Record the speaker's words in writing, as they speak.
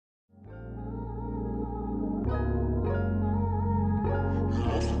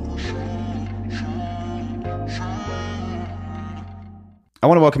I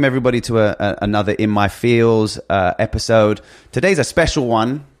want to welcome everybody to another In My Feels episode. Today's a special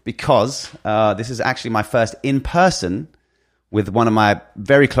one because this is actually my first in-person with one of my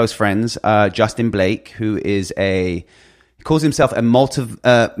very close friends, Justin Blake, who is he calls himself a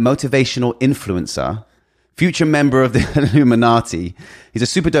motivational influencer, future member of the Illuminati. He's a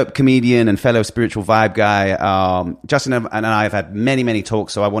super dope comedian and fellow spiritual vibe guy. Justin and I have had many, many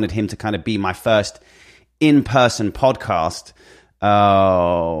talks, so I wanted him to kind of be my first in-person podcast.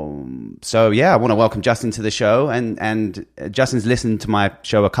 So yeah, I want to welcome Justin to the show, and Justin's listened to my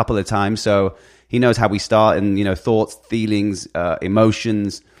show a couple of times, so he knows how we start, and thoughts, feelings,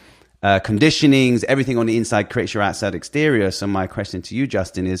 emotions, conditionings, everything on the inside creates your outside exterior. So my question to you,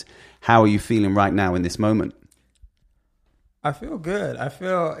 Justin, is how are you feeling right now in this moment? I feel good. I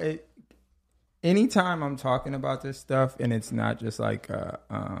feel it anytime I'm talking about this stuff, and it's not just like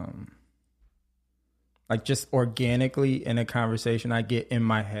just organically in a conversation, I get in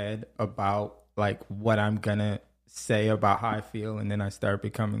my head about like what I'm gonna say about how I feel, and then I start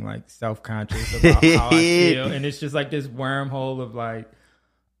becoming like self-conscious about how I feel, and it's just like this wormhole of like,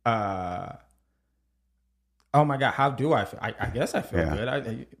 oh my god, how do I feel? I guess I feel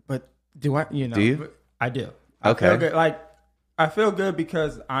good, but do I? Do you? I do. I feel good. Like I feel good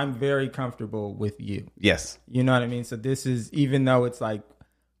because I'm very comfortable with you. Yes, you know what I mean. So this is, even though it's like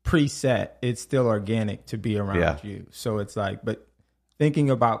preset, it's still organic to be around you. So it's like, but thinking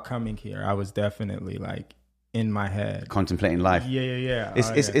about coming here, I was definitely like in my head contemplating life. Yeah.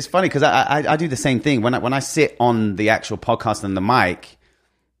 It's funny because I do the same thing when I sit on the actual podcast and the mic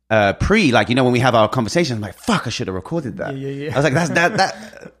when we have our conversations, I'm like, fuck, I should have recorded that. I was like,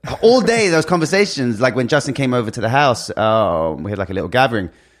 that all day those conversations, like when Justin came over to the house, we had like a little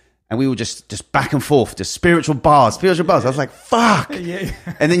gathering. And we were just back and forth, just spiritual bars. I was like, fuck. And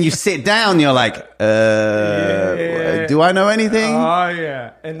then you sit down, you're like, do I know anything? Oh,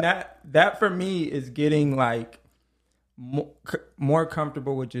 yeah. And that for me is getting like more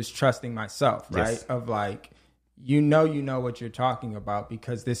comfortable with just trusting myself, right? Yes. Of like, you know what you're talking about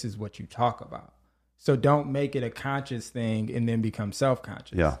because this is what you talk about. So don't make it a conscious thing and then become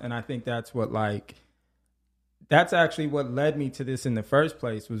self-conscious. Yeah. And I think that's actually what led me to this in the first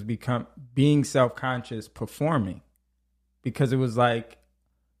place, was being self-conscious performing, because it was like,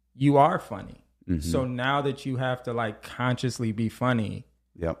 you are funny. Mm-hmm. So now that you have to like consciously be funny,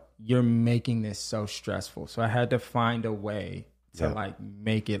 you're making this so stressful. So I had to find a way to like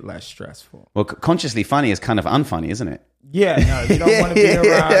make it less stressful. Well, consciously funny is kind of unfunny, isn't it? Yeah, no, you don't want to be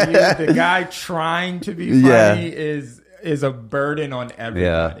around you. The guy trying to be funny is a burden on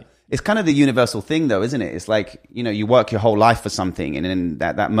everybody. Yeah. It's kind of the universal thing, though, isn't it? It's like, you work your whole life for something, and then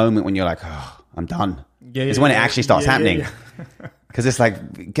that moment when you're like, oh, I'm done, is when it actually starts happening. Because it's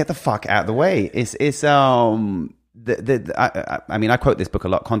like, get the fuck out of the way. I quote this book a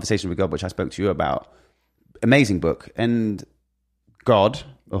lot, Conversation with God, which I spoke to you about. Amazing book. And God,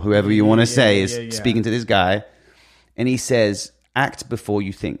 or whoever you want to say, is speaking to this guy, and he says, act before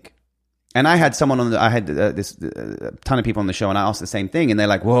you think. And I had someone this ton of people on the show, and I asked the same thing, and they're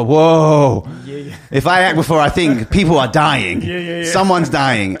like, whoa. If I act before I think, people are dying. Someone's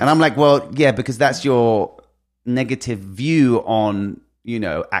dying. And I'm like, well, yeah, because that's your negative view on,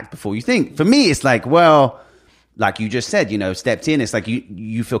 act before you think. For me, it's like, well, like you just said, stepped in. It's like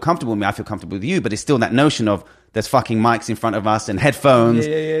you feel comfortable with me, I feel comfortable with you, but it's still that notion of there's fucking mics in front of us and headphones,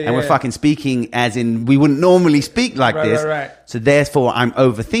 and we're fucking speaking as in we wouldn't normally speak like this. Right. So therefore, I'm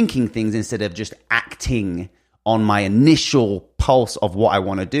overthinking things instead of just acting on my initial pulse of what I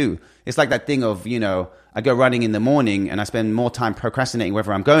want to do. It's like that thing of, I go running in the morning and I spend more time procrastinating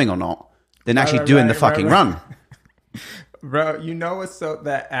whether I'm going or not than actually doing the fucking run. Bro, what's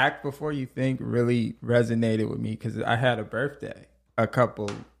that act before you think really resonated with me, because I had a birthday a couple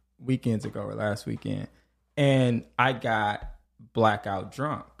weekends ago or last weekend, and I got blackout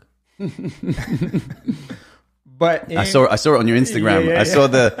drunk. But I saw it on your Instagram. I saw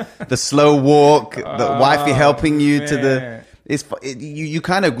the slow walk, the wifey helping you to the. You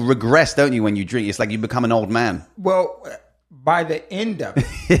kind of regress, don't you, when you drink? It's like you become an old man. Well, by the end of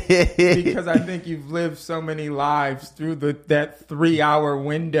it, because I think you've lived so many lives through that 3-hour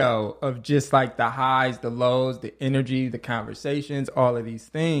window of just like the highs, the lows, the energy, the conversations, all of these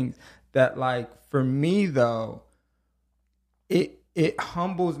things, that like for me though, it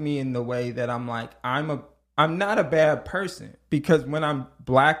humbles me in the way that I'm like, I'm not a bad person, because when I'm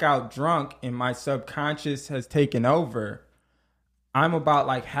blackout drunk and my subconscious has taken over, I'm about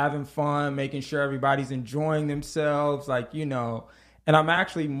like having fun, making sure everybody's enjoying themselves, like, and I'm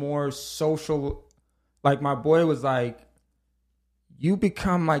actually more social. Like my boy was like, you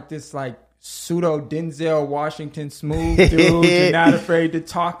become like this like pseudo Denzel Washington smooth dude. You're not afraid to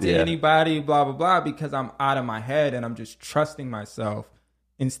talk to anybody, blah, blah, blah, because I'm out of my head and I'm just trusting myself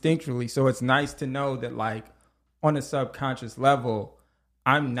instinctually. So it's nice to know that like on a subconscious level,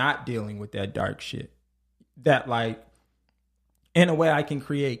 I'm not dealing with that dark shit. That like, in a way I can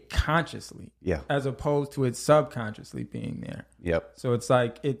create consciously, as opposed to it subconsciously being there. Yep. So it's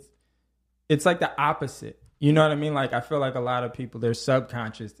like it's like the opposite. You know what I mean? Like I feel like a lot of people, their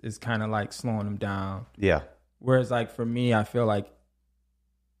subconscious is kind of like slowing them down. Yeah. Whereas like for me, I feel like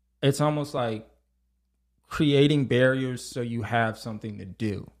it's almost like creating barriers so you have something to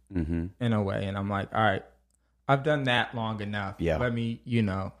do in a way. And I'm like, all right, I've done that long enough. Yeah. Let me,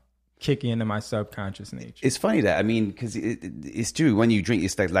 kick into my subconscious nature. It's funny that, I mean, because it's true. When you drink,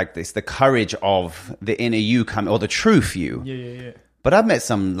 it's like it's the courage of the inner you or the truth you. Yeah. But I've met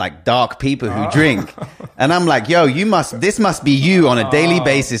some like dark people who drink, and I'm like, yo, this must be you on a daily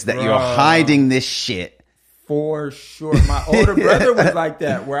basis that you're hiding this shit. For sure. My older brother was like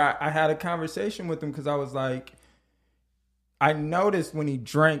that, where I had a conversation with him because I was like, I noticed when he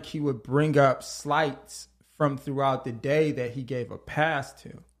drank, he would bring up slights from throughout the day that he gave a pass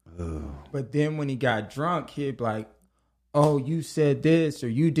to. Ooh. But then when he got drunk, he'd be like, oh, you said this or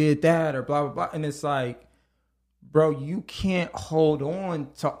you did that or blah, blah, blah. And it's like, bro, you can't hold on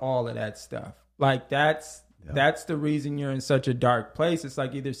to all of that stuff. Like that's the reason you're in such a dark place. It's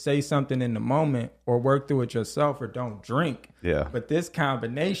like either say something in the moment or work through it yourself or don't drink. Yeah. But this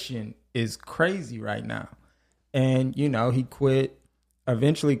combination is crazy right now. And, he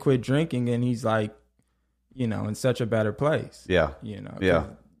eventually quit drinking, and he's like, in such a better place. Yeah.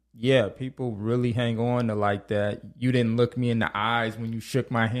 Yeah, people really hang on to like that. You didn't look me in the eyes when you shook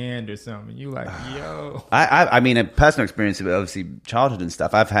my hand or something. You like, yo. I mean, a personal experience of obviously childhood and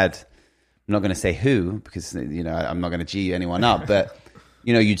stuff. I've had, I'm not going to say who because, I'm not going to G anyone up, but,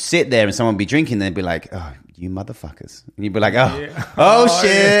 you'd sit there and someone would be drinking and they'd be like, oh, you motherfuckers. And you'd be like, shit.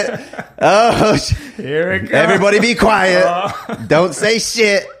 Oh, shit. Here it goes. Everybody be quiet. Don't say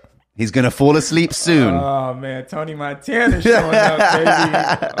shit. He's going to fall asleep soon. Oh, man. Tony Montana showing up, baby.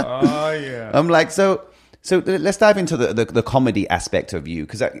 Oh, yeah. I'm like, so let's dive into the comedy aspect of you.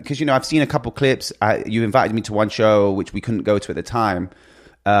 Because I've seen a couple clips. You invited me to one show, which we couldn't go to at the time.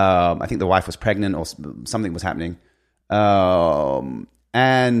 I think the wife was pregnant or something was happening.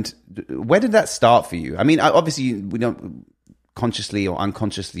 And where did that start for you? I mean, obviously, we don't consciously or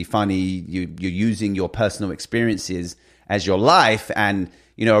unconsciously funny. You're using your personal experiences as your life and,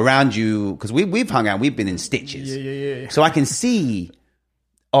 around you, because we've hung out, we've been in stitches. Yeah. So I can see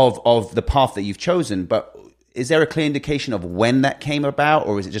of the path that you've chosen, but is there a clear indication of when that came about,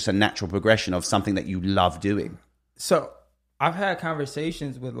 or is it just a natural progression of something that you love doing? So I've had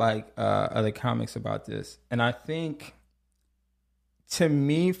conversations with like other comics about this, and I think to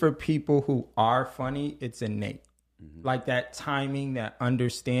me, for people who are funny, it's innate. Mm-hmm. Like that timing, that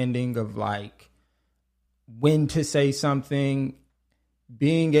understanding of like when to say something,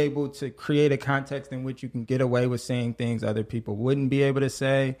 being able to create a context in which you can get away with saying things other people wouldn't be able to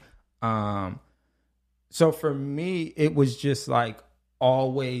say. So for me, it was just like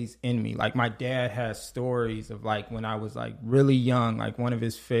always in me. Like my dad has stories of like when I was like really young, like one of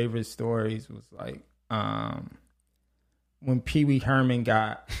his favorite stories was like when Pee Wee Herman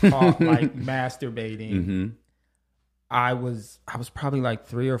got caught like masturbating. Mm-hmm. I was probably like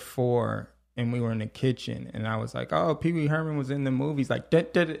 3 or 4. And we were in the kitchen, and I was like, "Oh, Pee Wee Herman was in the movies." Like,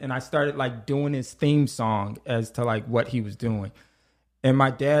 and I started like doing his theme song as to like what he was doing. And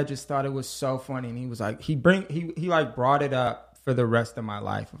my dad just thought it was so funny, and he was like, he like brought it up for the rest of my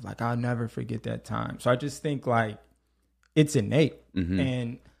life. Of like, I'll never forget that time. So I just think like it's innate,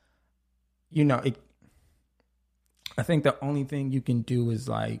 and I think the only thing you can do is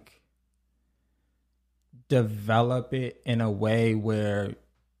like develop it in a way where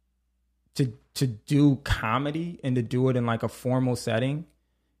to do comedy and to do it in like a formal setting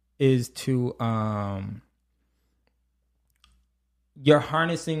is to you're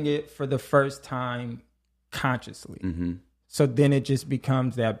harnessing it for the first time consciously. Mm-hmm. So then it just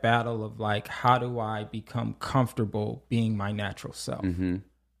becomes that battle of like, how do I become comfortable being my natural self? Mm-hmm.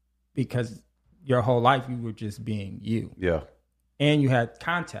 Because your whole life you were just being you. Yeah. And you had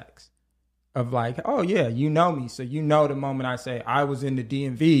context of like, oh yeah, you know me. So the moment I say I was in the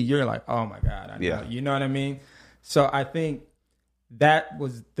DMV, you're like, oh my God, I know. Yeah. You know what I mean? So I think that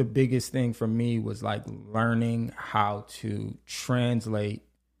was the biggest thing for me, was like learning how to translate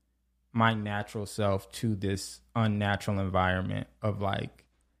my natural self to this unnatural environment of like,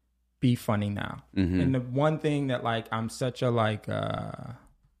 be funny now. Mm-hmm. And the one thing that like, I'm such a like,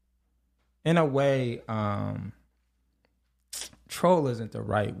 in a way, control isn't the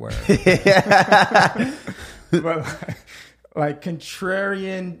right word. But like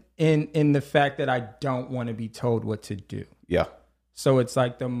contrarian in the fact that I don't want to be told what to do. Yeah. So it's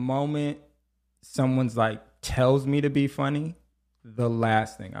like the moment someone's like tells me to be funny, the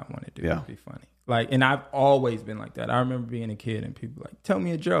last thing I want to do is be funny. Like, and I've always been like that. I remember being a kid and people like, tell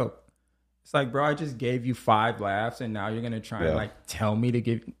me a joke. It's like, bro, I just gave you 5 laughs and now you're going to try and like tell me to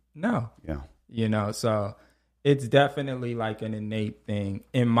give. No. Yeah. You know, so it's definitely like an innate thing,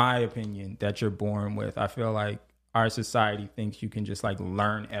 in my opinion, that you're born with. I feel like our society thinks you can just like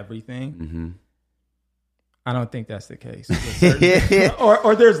learn everything. Mm-hmm. I don't think that's the case.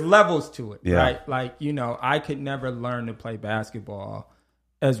 or there's levels to it, right? Like, you know, I could never learn to play basketball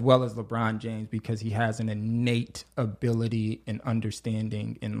as well as LeBron James because he has an innate ability and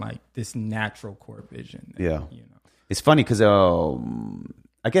understanding and like this natural core vision. That, you know, it's funny because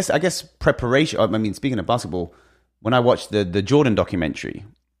I guess preparation. I mean, speaking of basketball, when I watched the Jordan documentary,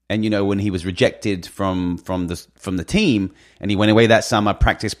 and you know when he was rejected from the team, and he went away that summer,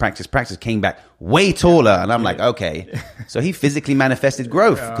 practice, came back way taller, and I'm like, okay, so he physically manifested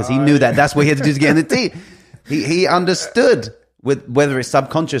growth because he knew that's what he had to do to get in the team. He understood with whether it's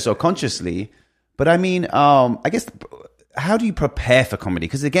subconscious or consciously. But I mean, I guess how do you prepare for comedy?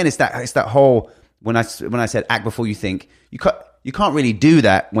 Because again, it's that whole when I said act before you think, you can't really do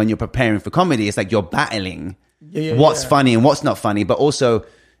that when you're preparing for comedy. It's like you're battling what's funny and what's not funny, but also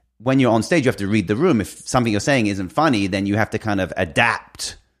when you're on stage, you have to read the room. If something you're saying isn't funny, then you have to kind of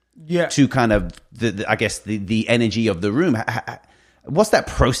adapt to kind of the energy of the room. What's that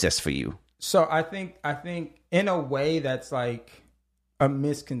process for you? So I think in a way that's like a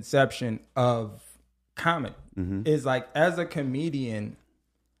misconception of comedy is like, as a comedian,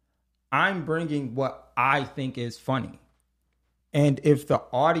 I'm bringing what I think is funny. And if the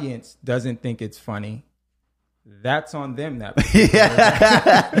audience doesn't think it's funny, that's on them. They're the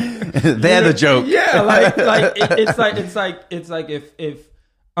joke. It's like if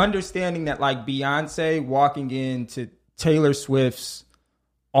understanding that like Beyonce walking into Taylor Swift's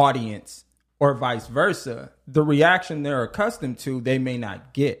audience or vice versa, the reaction they're accustomed to, they may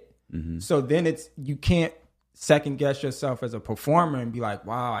not get. So then you can't second guess yourself as a performer and be like,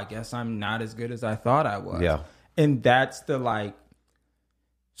 wow, I guess I'm not as good as I thought I was. Yeah. And that's the like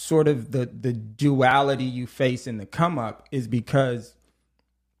sort of the duality you face in the come up, is because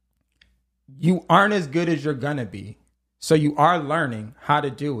you aren't as good as you're gonna be. So you are learning how to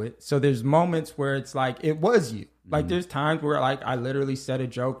do it. So there's moments where it's like, it was you. Like there's times where like I literally said a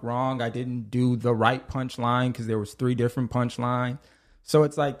joke wrong. I didn't do the right punchline because there was 3 different punchlines. So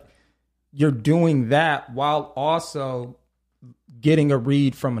it's like you're doing that while also getting a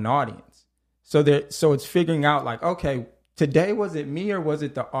read from an audience. So it's figuring out like, okay, today, was it me or was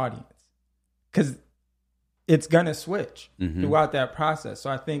it the audience? Because it's going to switch throughout that process. So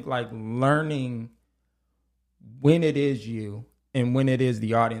I think like learning when it is you and when it is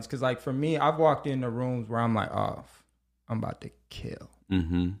the audience. Because like for me, I've walked into rooms where I'm like, oh, I'm about to kill.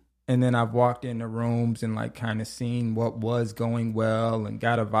 And then I've walked into rooms and like kind of seen what was going well and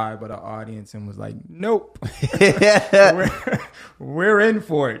got a vibe of the audience and was like, nope, we're in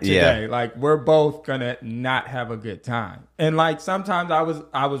for it today. Like we're both gonna not have a good time. And like sometimes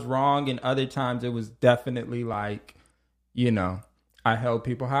I was wrong, and other times it was definitely like, you know, I held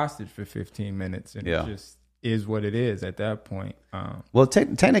people hostage for 15 minutes, and it just is what it is at that point. Well,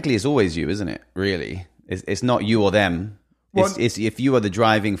 technically, it's always you, isn't it? Really, it's not you or them. Well, it's if you are the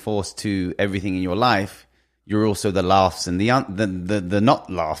driving force to everything in your life, you're also the laughs and the not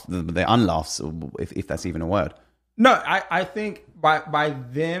laughs, the unlaughs, if that's even a word. No, I think by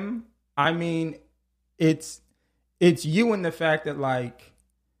them, I mean it's you in the fact that like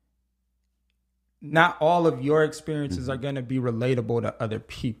not all of your experiences are going to be relatable to other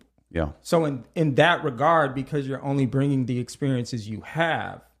people. Yeah. So in that regard, because you're only bringing the experiences you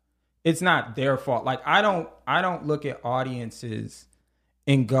have, it's not their fault. Like I don't look at audiences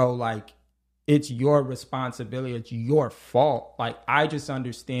and go like, it's your responsibility, it's your fault. Like I just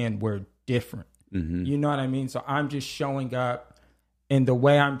understand we're different. You know what I mean? So I'm just showing up, and the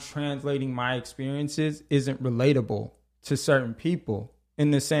way I'm translating my experiences isn't relatable to certain people in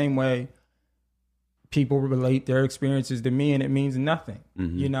the same way people relate their experiences to me, and it means nothing.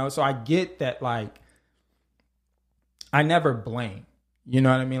 You know? So I get that, like, I never blame. You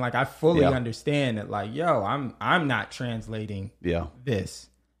know what I mean? Like I fully understand that, like, yo, I'm not translating this.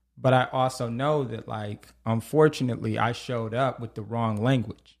 But I also know that, like, unfortunately, I showed up with the wrong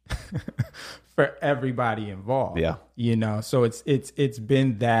language for everybody involved. Yeah. You know, so it's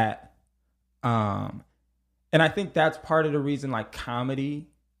been that. And I think that's part of the reason, like, comedy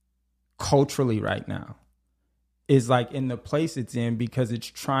culturally right now is like in the place it's in because it's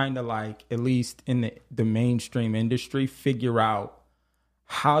trying to like, at least in the mainstream industry, figure out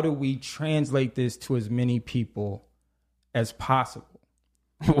how do we translate this to as many people as possible.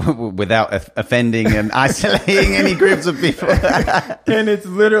 Without offending and isolating any groups of people. And it's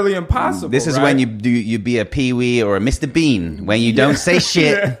literally impossible. This is right? when you be a Pee-wee or a Mr. Bean, when you don't say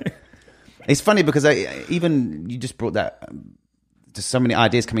shit. Yeah. It's funny because you just brought that, just so many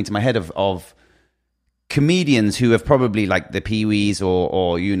ideas coming to my head of comedians who have probably like the Pee-wees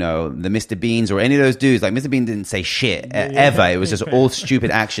or you know, the Mr. Beans or any of those dudes. Like Mr. Bean didn't say shit ever. It was just all stupid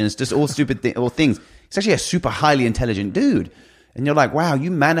actions, just all stupid all things. He's actually a super highly intelligent dude. And you're like, wow,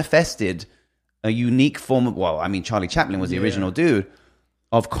 you manifested a unique form of, well, I mean, Charlie Chaplin was the original dude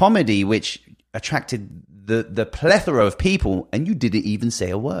of comedy, which attracted the plethora of people, and you didn't even say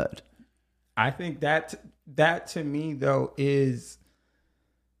a word. I think that to me, though, is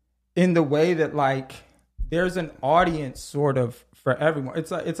in the way that, like, there's an audience sort of for everyone.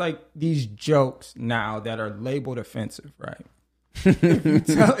 It's like these jokes now that are labeled offensive, right?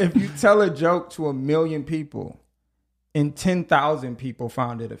 If you tell a joke to 1 million people, and 10,000 people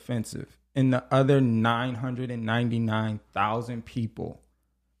found it offensive, and the other 999,000 people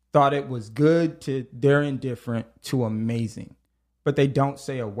thought it was good to they're indifferent to amazing, but they don't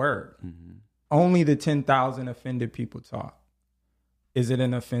say a word. Mm-hmm. Only the 10,000 offended people talk. Is it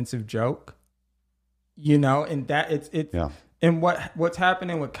an offensive joke? You know, and that it's and what's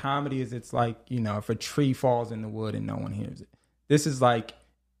happening with comedy is it's like, you know, if a tree falls in the wood and no one hears it. This is like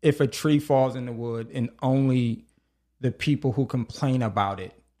if a tree falls in the wood and only the people who complain about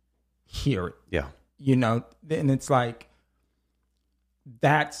it hear it. Yeah. You know, and it's like,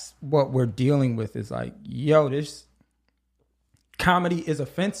 that's what we're dealing with is like, yo, this comedy is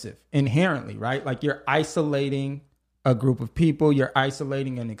offensive inherently, right? Like you're isolating a group of people, you're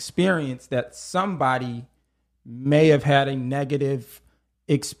isolating an experience that somebody may have had a negative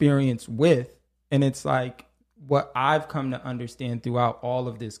experience with. And it's like, what I've come to understand throughout all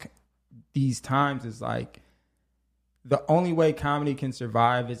of these times is like, the only way comedy can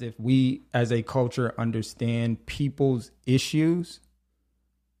survive is if we as a culture understand people's issues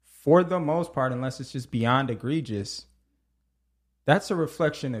for the most part, unless it's just beyond egregious. That's a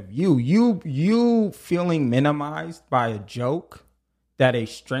reflection of you. You feeling minimized by a joke that a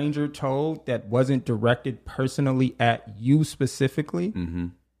stranger told that wasn't directed personally at you specifically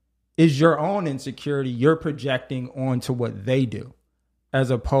is your own insecurity you're projecting onto what they do,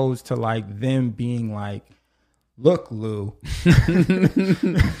 as opposed to like them being like, look, Lou,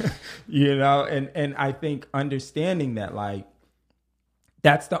 you know, and I think understanding that, like,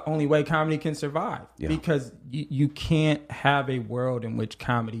 that's the only way comedy can survive because you can't have a world in which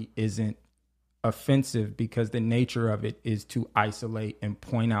comedy isn't offensive because the nature of it is to isolate and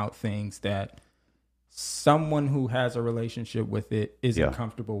point out things that someone who has a relationship with it isn't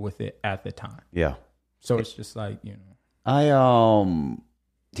comfortable with it at the time. Yeah. So it's just like, you know, I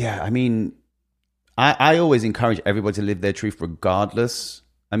mean, I always encourage everybody to live their truth regardless.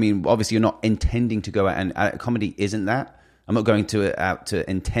 I mean, obviously you're not intending to go out and comedy isn't that. I'm not going out to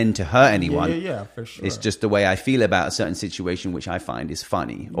intend to hurt anyone. Yeah, for sure. It's just the way I feel about a certain situation, which I find is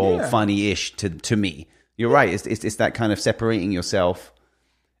funny or funny-ish to me. You're right. It's that kind of separating yourself.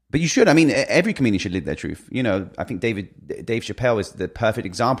 But you should. I mean, every comedian should live their truth. You know, I think Dave Chappelle is the perfect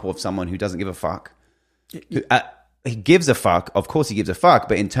example of someone who doesn't give a fuck. He gives a fuck. Of course he gives a fuck.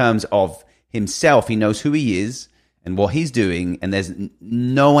 But in terms of himself, he knows who he is and what he's doing. And there's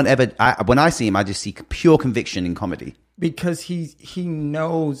no one ever... when I see him, I just see pure conviction in comedy. Because he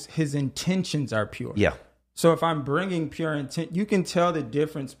knows his intentions are pure. Yeah. So if I'm bringing pure intent, you can tell the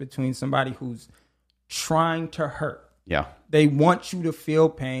difference between somebody who's trying to hurt. Yeah. They want you to feel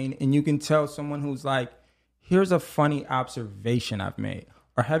pain, and you can tell someone who's like, here's a funny observation I've made.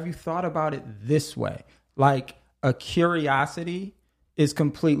 Or have you thought about it this way? Like a curiosity is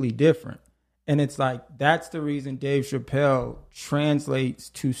completely different. And it's like, that's the reason Dave Chappelle translates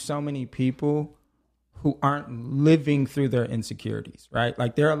to so many people who aren't living through their insecurities, right?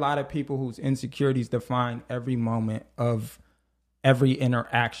 Like there are a lot of people whose insecurities define every moment of every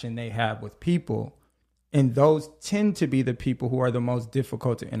interaction they have with people. And those tend to be the people who are the most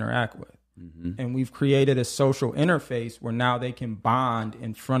difficult to interact with. Mm-hmm. And we've created a social interface where now they can bond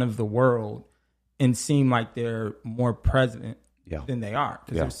in front of the world and seem like they're more present than they are.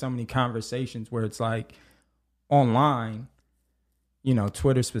 Because there's so many conversations where it's like online, you know,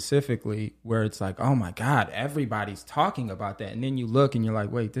 Twitter specifically, where it's like, oh my God, everybody's talking about that. And then you look and you're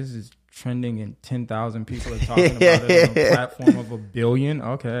like, wait, this is trending and 10,000 people are talking about it on a platform of 1 billion.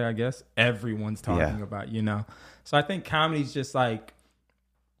 Okay, I guess everyone's talking about, you know. So I think comedy's just like,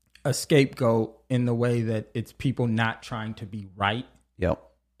 a scapegoat in the way that it's people not trying to be right. Yep.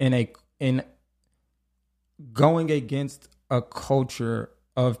 In going against a culture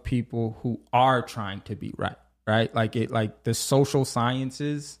of people who are trying to be right? Like the social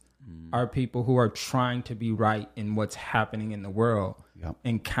sciences are people who are trying to be right in what's happening in the world. Yep.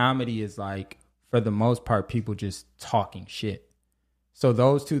 And comedy is like, for the most part, people just talking shit. So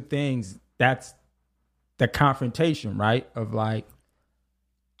those two things, that's the confrontation, right? Of like,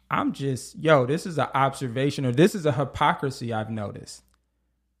 this is an observation, or this is a hypocrisy I've noticed.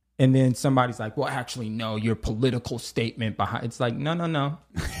 And then somebody's like, well, actually, no, your political statement behind. It's like, no.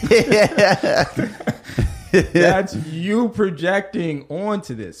 That's you projecting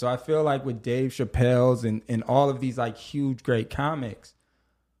onto this. So I feel like with Dave Chappelle's and all of these like huge, great comics,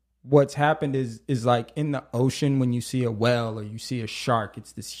 what's happened is like in the ocean, when you see a whale or you see a shark,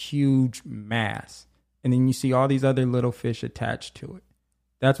 it's this huge mass. And then you see all these other little fish attached to it.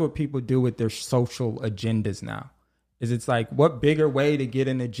 That's what people do with their social agendas now. Is it's like, what bigger way to get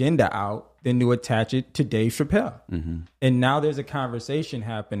an agenda out than to attach it to Dave Chappelle? Mm-hmm. And now there's a conversation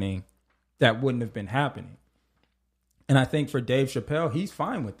happening that wouldn't have been happening. And I think for Dave Chappelle, he's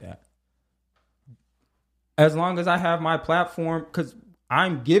fine with that. As long as I have my platform, because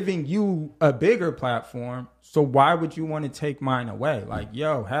I'm giving you a bigger platform, so why would you want to take mine away? Like,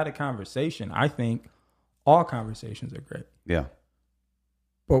 had a conversation. I think all conversations are great. Yeah.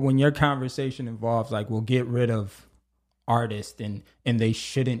 But when your conversation involves like, we'll get rid of artists and they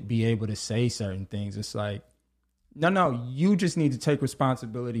shouldn't be able to say certain things, it's like, no, you just need to take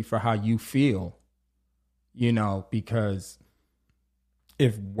responsibility for how you feel, because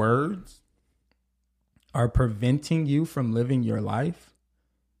if words are preventing you from living your life,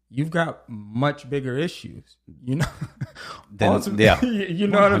 you've got much bigger issues, Yeah. You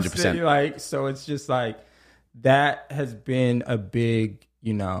know what I'm saying? Like, so it's just like, that has been a big,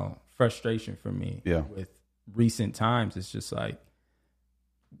 frustration for me with recent times. It's just like,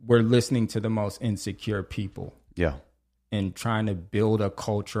 we're listening to the most insecure people. Yeah. And trying to build a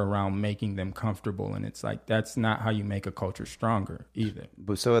culture around making them comfortable. And it's like, that's not how you make a culture stronger either.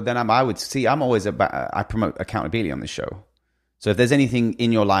 But so then I'm always I promote accountability on this show. So if there's anything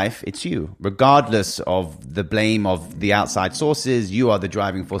in your life, it's you, regardless of the blame of the outside sources. You are the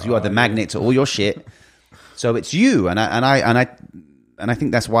driving force. You are the magnet to all your shit. So it's you. And I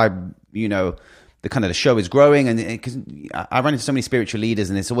think that's why, the kind of the show is growing, and because I run into so many spiritual leaders,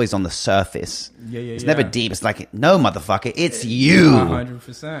 and it's always on the surface. It's never deep. It's like, no, motherfucker, it's you.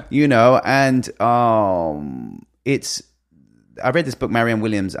 100%. And I read this book, Marianne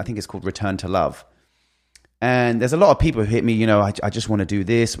Williams. I think it's called Return to Love. And there's a lot of people who hit me. I just want to do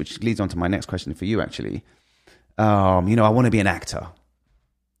this, which leads on to my next question for you, actually. I want to be an actor.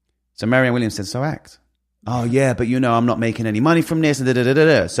 So Marianne Williams said, so act. Oh yeah, but I'm not making any money from this.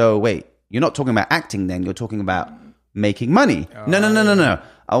 And So wait. You're not talking about acting then. You're talking about making money. No.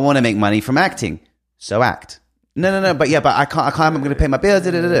 I want to make money from acting. So act. No. But I can't. I'm going to pay my bills.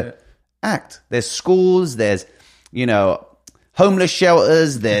 Act. There's schools. There's, homeless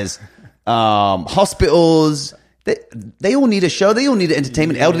shelters. There's hospitals. They all need a show. They all need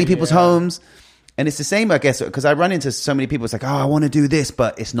entertainment. Elderly people's homes. And it's the same, I guess, because I run into so many people. It's like, I want to do this,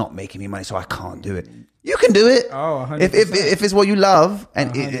 but it's not making me money, so I can't do it. You can do it. Oh, 100%. If it's what you love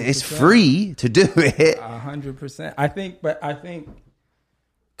and it's free to do it. 100%. I think,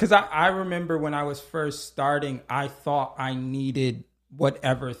 because I remember when I was first starting, I thought I needed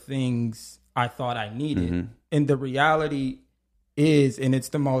whatever things I thought I needed. Mm-hmm. And the reality is, and it's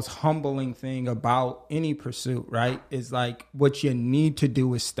the most humbling thing about any pursuit, right? Is like, what you need to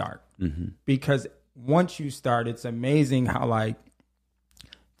do is start. Mm-hmm. Because once you start, it's amazing how like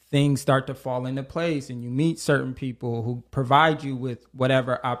things start to fall into place, and you meet certain people who provide you with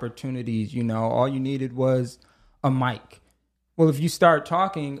whatever opportunities. All you needed was a mic. Well, if you start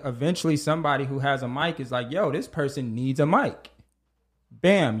talking, eventually somebody who has a mic is like, this person needs a mic.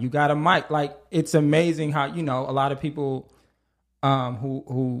 Bam, you got a mic. Like, it's amazing how, a lot of people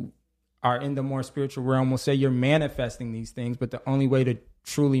who are in the more spiritual realm will say you're manifesting these things, but the only way to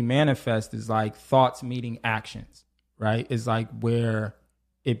truly manifest is like thoughts meeting actions, right? Is like where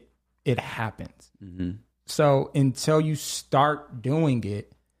it happens. Mm-hmm. So until you start doing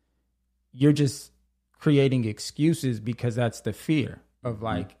it, you're just creating excuses, because that's the fear of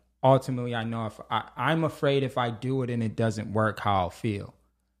like, ultimately, I know if I'm afraid if I do it and it doesn't work, how I'll feel.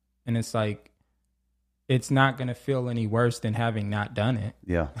 And it's like, it's not going to feel any worse than having not done it.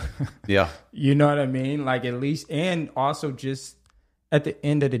 Yeah. Yeah. You know what I mean? Like, at least, and also just at the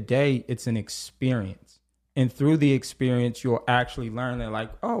end of the day, it's an experience. And through the experience, you'll actually learn that like,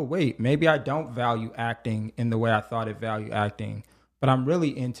 oh, wait, maybe I don't value acting in the way I thought it valued acting, but I'm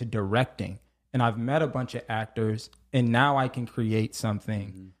really into directing. And I've met a bunch of actors, and now I can create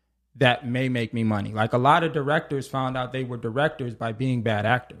something that may make me money. Like a lot of directors found out they were directors by being bad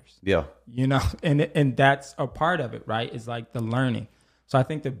actors. Yeah. You know, and that's a part of it, right? It's like the learning. So I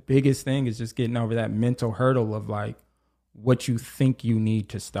think the biggest thing is just getting over that mental hurdle of like what you think you need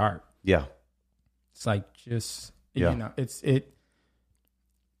to start. Yeah. It's like just, you know,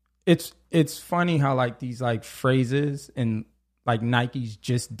 it's funny how like these like phrases and like Nike's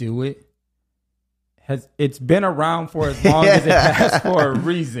just do it. It's been around for as long as it has for a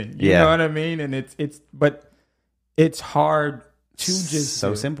reason. You know what I mean? And but it's hard to just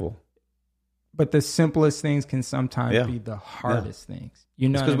so simple. But the simplest things can sometimes be the hardest things. You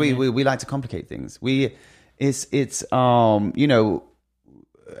know, because we like to complicate things. It's you know,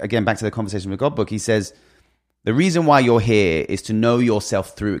 again back to the Conversation with God book. He says the reason why you're here is to know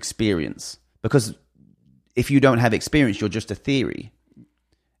yourself through experience. Because if you don't have experience, you're just a theory.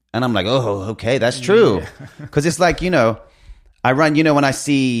 And I'm like, oh, okay, that's true. Because it's like, you know, I run, you know, when I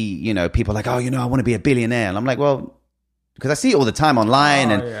see, you know, people like, oh, you know, I want to be a billionaire. And I'm like, well, because I see it all the time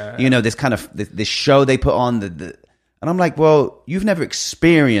online you know, this kind of, this show they put on. And I'm like, well, you've never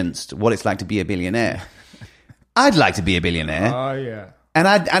experienced what it's like to be a billionaire. I'd like to be a billionaire. Oh, yeah. And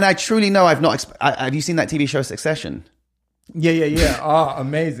I truly know I've not, have you seen that TV show Succession? Yeah. Oh,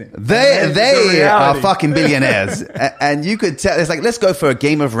 amazing. They are fucking billionaires. And you could tell, it's like, let's go for a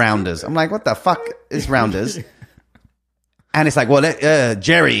game of rounders. I'm like, what the fuck is rounders? And it's like, well,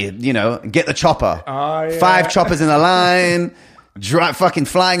 Jerry, you know, get the chopper. Oh, yeah. 5 choppers in a line, fucking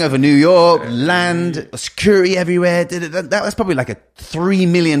flying over New York, land, security everywhere. That was probably like a $3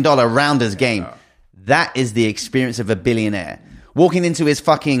 million rounders game. That is the experience of a billionaire. Walking into his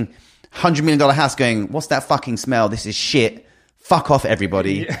fucking $100 million house going, what's that fucking smell? This is shit. Fuck off,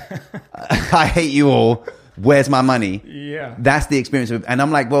 everybody. I hate you all. Where's my money? Yeah. That's the experience of, and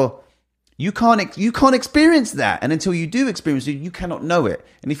I'm like, well, you can't experience that. And until you do experience it, you cannot know it.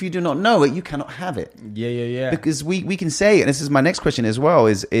 And if you do not know it, you cannot have it. Yeah. Because we can say, and this is my next question as well,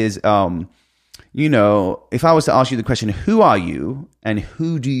 is you know, if I was to ask you the question, who are you and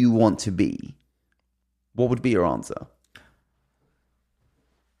who do you want to be? What would be your answer?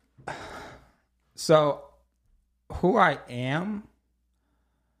 So, who I am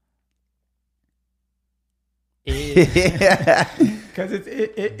is because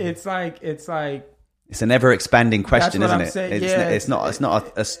it's like it's an ever expanding question, isn't it? Saying. It's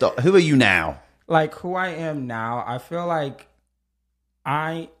not a stop. Who are you now? Like who I am now, I feel like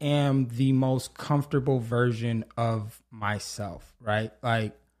I am the most comfortable version of myself, right?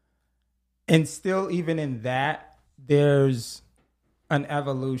 Like, and still, even in that, there's an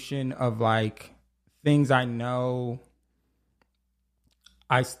evolution of like things I know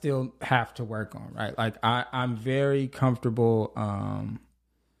I still have to work on, right? Like I'm very comfortable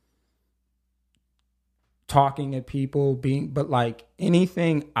talking to people, but like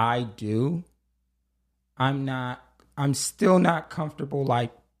anything I do, I'm still not comfortable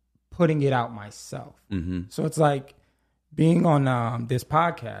like putting it out myself. Mm-hmm. So it's like being on this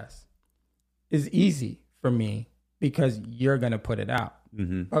podcast is easy for me because you're going to put it out.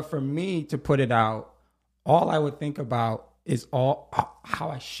 Mm-hmm. But for me to put it out, all I would think about is how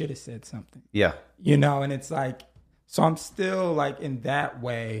I should have said something. Yeah. You know, and it's like, so I'm still like in that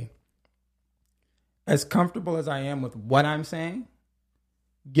way, as comfortable as I am with what I'm saying,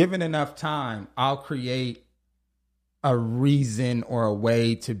 given enough time, I'll create a reason or a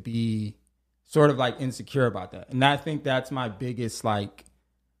way to be sort of like insecure about that. And I think that's my biggest like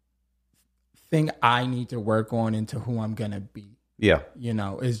thing I need to work on into who I'm going to be. Yeah. You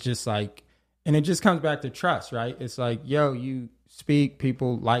know, it's just like, and it just comes back to trust, right? It's like, yo, you speak,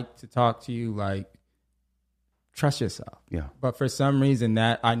 people like to talk to you, like, trust yourself. Yeah. But for some reason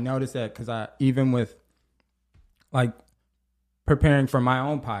that I noticed that because even with like preparing for my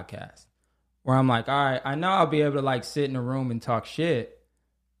own podcast, where I'm like, all right, I know I'll be able to like sit in a room and talk shit,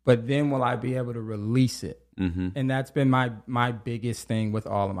 but then will I be able to release it? Mm-hmm. And that's been my biggest thing with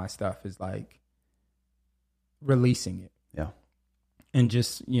all of my stuff is like releasing it. Yeah. And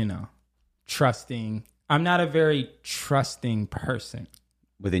just, you know, trusting. I'm not a very trusting person.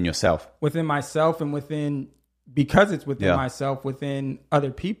 Within yourself. Within myself and within, because it's within myself, within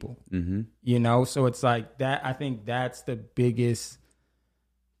other people. Mm-hmm. You know, so it's like that. I think that's the biggest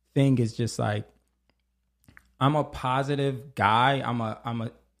thing is just like, I'm a positive guy. I'm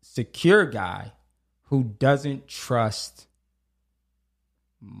a secure guy who doesn't trust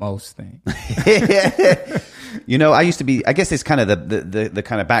most things. You know, I used to be, I guess it's kind of the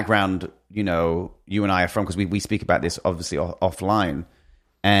kind of background, you know, you and I are from, because we speak about this obviously offline,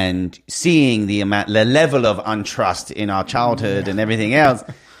 and seeing the level of untrust in our childhood and everything else,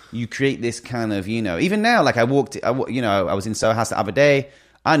 you create this kind of, even now, like I was in Soho House the other day.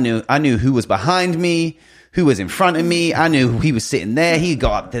 I knew who was behind me, who was in front of me. I knew he was sitting there. He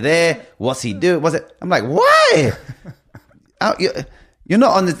got up to there. What's he doing? I'm like, why? You're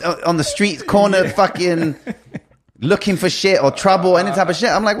not on the street corner fucking looking for shit or trouble, any type of shit.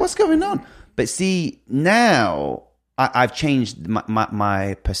 I'm like, what's going on? But see, now I've changed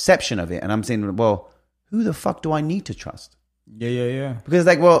my perception of it. And I'm saying, well, who the fuck do I need to trust? Yeah. Because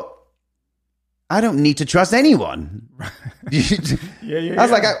I don't need to trust anyone. I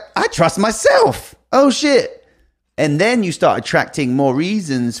was like, I trust myself. Oh, shit. And then you start attracting more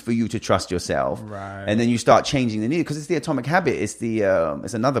reasons for you to trust yourself. Right. And then you start changing the need. Because it's the Atomic Habit. It's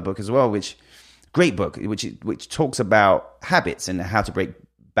it's another book as well, great book, which talks about habits and how to break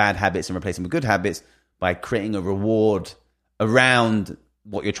bad habits and replace them with good habits by creating a reward around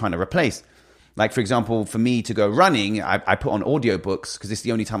what you're trying to replace. Like, for example, for me to go running, I put on audiobooks because it's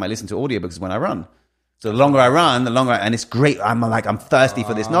the only time I listen to audiobooks is when I run. So the longer I run, and it's great. I'm thirsty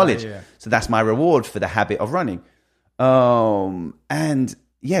for this knowledge. Yeah. So that's my reward for the habit of running. And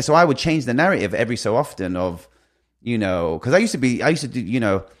yeah, so I would change the narrative every so often of, because I used to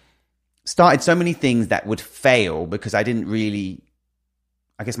do, started so many things that would fail because I didn't really,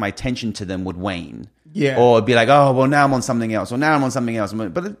 I guess my attention to them would wane. Yeah. Or it'd be like, oh, well, now I'm on something else, or now I'm on something else.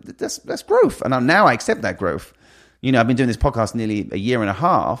 But that's growth. And now I accept that growth. I've been doing this podcast nearly a year and a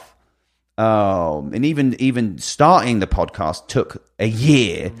half. And even starting the podcast took a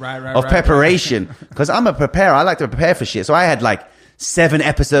year of preparation because I'm a preparer. I like to prepare for shit. So I had like 7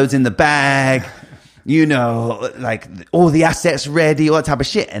 episodes in the bag, like all the assets ready, all that type of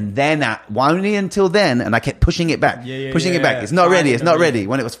shit. And then only until then, and I kept pushing it back, pushing it back. It's not ready. It's not ready.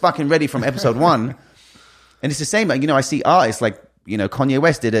 When it was fucking ready from episode 1. And it's the same. Like, I see artists like, Kanye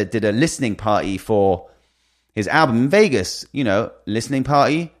West did a listening party for his album in Vegas, listening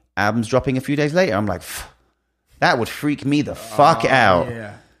party. Album's dropping a few days later. I'm like, that would freak me the fuck out.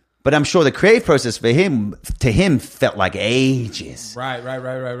 Yeah. But I'm sure the creative process to him felt like ages. Right.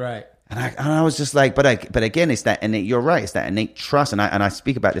 And I was just like, but again, it's that innate. You're right. It's that innate trust, and I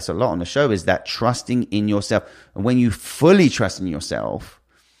speak about this a lot on the show. Is that trusting in yourself, and when you fully trust in yourself,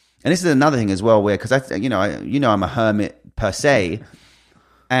 and this is another thing as well, where because I'm a hermit per se.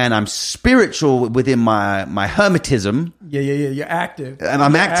 And I'm spiritual within my hermetism. Yeah. You're active. And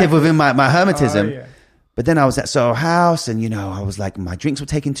I'm active within my hermetism. Oh, yeah. But then I was at Soho House and, I was like, my drinks were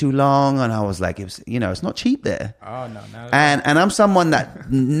taking too long. And I was like, it's not cheap there. Oh, no. And I'm someone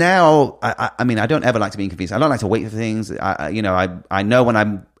that now, I mean, I don't ever like to be inconvenienced. I don't like to wait for things. I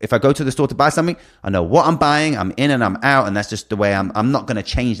know if I go to the store to buy something, I know what I'm buying. I'm in and I'm out. And that's just the way I'm not going to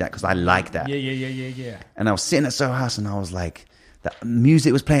change that because I like that. Yeah. And I was sitting at Soho House and I was like, the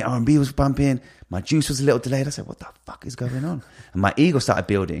music was playing, R&B was bumping, my juice was a little delayed. I said, what the fuck is going on? And my ego started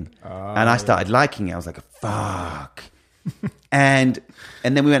building. And I started liking it. I was like, fuck. and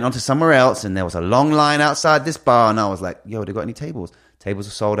then we went on to somewhere else and there was a long line outside this bar and I was like, yo, they got any tables? Tables are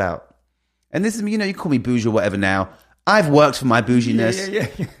sold out. And this is, you call me bougie or whatever now. I've worked for my bouginess. Yeah.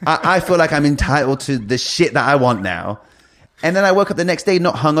 I feel like I'm entitled to the shit that I want now. And then I woke up the next day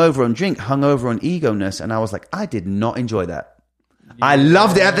not hungover on drink, hungover on ego-ness. And I was like, I did not enjoy that. I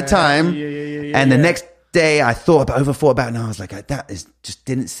loved it at the time, and the next day I overthought about it, and I was like, just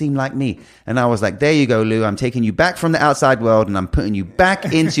didn't seem like me. And I was like, there you go, Lou. I'm taking you back from the outside world, and I'm putting you back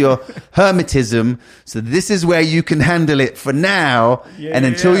into your hermetism. So this is where you can handle it for now, and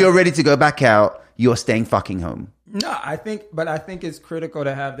until you're ready to go back out, you're staying fucking home. No, I think it's critical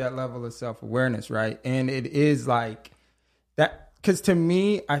to have that level of self-awareness, right? And it is like that, because to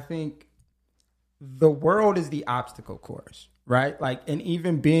me, I think the world is the obstacle course. Right? Like, and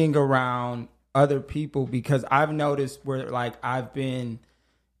even being around other people, because I've noticed where like I've been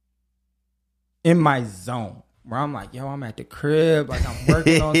in my zone where I'm like, yo, I'm at the crib, like I'm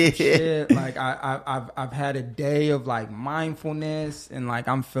working on some shit. Like I've had a day of like mindfulness and like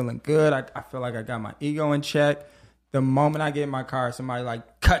I'm feeling good. I feel like I got my ego in check. The moment I get in my car, somebody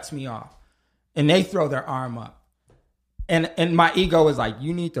like cuts me off and they throw their arm up. And my ego is like,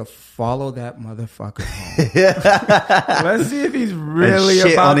 you need to follow that motherfucker home. Let's see if he's really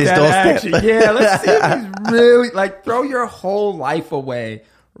about that action. Yeah, let's see if he's really like, throw your whole life away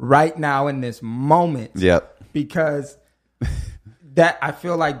right now in this moment. Yep. Because that, I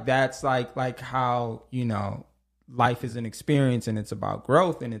feel like that's like how, life is an experience and it's about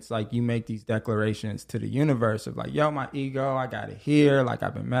growth. And it's like you make these declarations to the universe of like, yo, my ego, I got it here. Like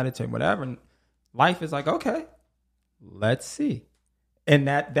I've been meditating, whatever. And life is like, okay. Let's see. And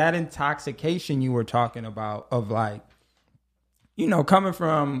that intoxication you were talking about of like, coming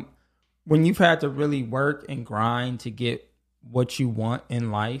from when you've had to really work and grind to get what you want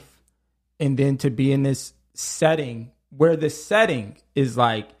in life, and then to be in this setting where the setting is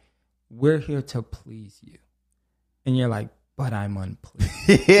like, we're here to please you. And you're like, but I'm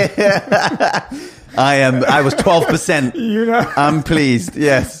unpleased. Yeah. I was 12%. I'm pleased.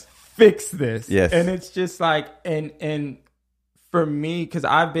 Yes. Fix this. Yes. And it's just like, and for me, because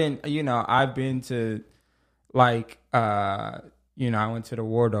I've been to like, I went to the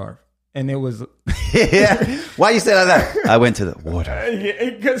Waldorf, and it was. Yeah. Why you say like that? I went to the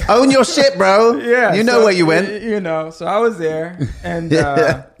Waldorf. Own your shit, bro. Yeah. You know where you went. So I was there, and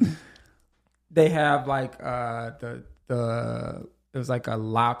they have like it was like a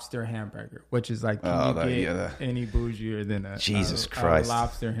lobster hamburger, which is like, any bougier than a Jesus Christ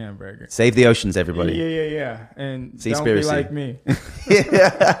lobster hamburger? Save the oceans, everybody. Yeah. And Seaspiracy. Don't be like me.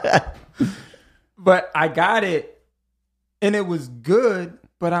 But I got it, and it was good.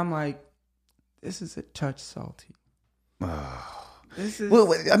 But I'm like, this is a touch salty.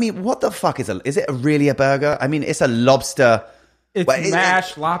 Well, I mean, what the fuck is it really a burger? I mean, it's a lobster. It's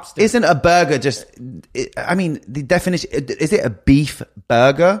mashed lobster. Isn't a burger just... the definition... Is it a beef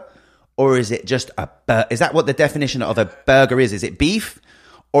burger? Or is it just is that what the definition of a burger is? Is it beef?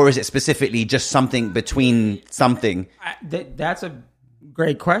 Or is it specifically just something between something? That's a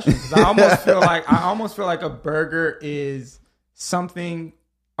great question. 'Cause I almost feel like a burger is something,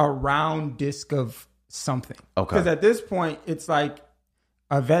 a round disc of something. Okay. Because at this point, it's like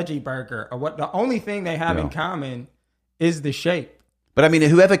a veggie burger. Or what? The only thing they have in common is the shape. But I mean,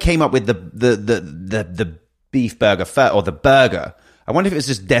 whoever came up with the beef burger or the burger, I wonder if it was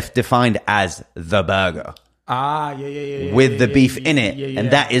just defined as the burger. Yeah. With the beef in it,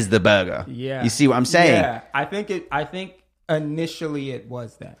 and that is the burger. Yeah. You see what I'm saying? Yeah. I think initially it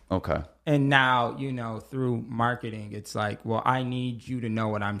was that. Okay. And now, through marketing, it's like, well, I need you to know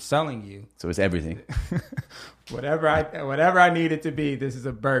what I'm selling you. So it's everything. Whatever I need it to be, this is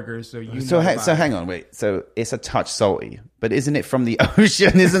a burger. So hang on, wait. So it's a touch salty, but isn't it from the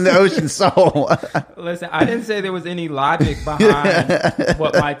ocean? Isn't the ocean salt? Listen, I didn't say there was any logic behind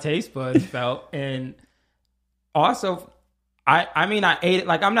what my taste buds felt, and also, I ate it.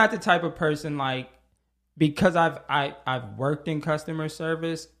 Like, I'm not the type of person, like, because I've worked in customer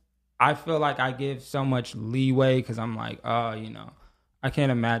service, I feel like I give so much leeway because I'm like, I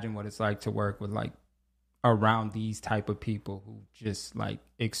can't imagine what it's like to work with, like, around these type of people who just, like,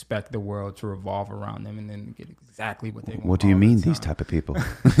 expect the world to revolve around them and then get exactly what they want. What do you mean, these type of people?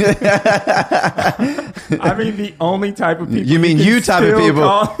 I mean, the only type of people. You mean you type of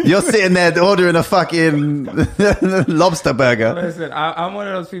people? You're sitting there ordering a fucking lobster burger. Listen, I'm one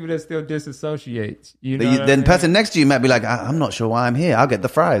of those people that still disassociates. Then person next to you might be like, I'm not sure why I'm here. I'll get the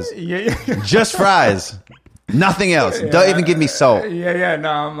fries. Yeah. Just fries. Nothing else. Yeah, don't even give me salt. Yeah. No,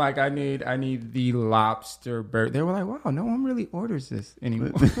 I'm like, I need the lobster burger. They were like, wow, no one really orders this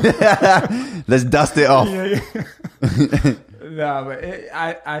anymore. Let's dust it off. Yeah. No, but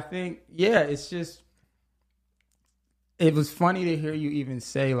I think, it's just, it was funny to hear you even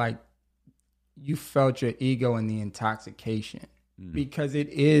say, like, you felt your ego in the intoxication, because it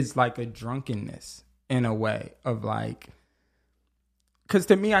is like a drunkenness in a way of, like, because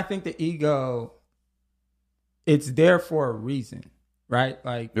to me, I think the ego, it's there for a reason, right?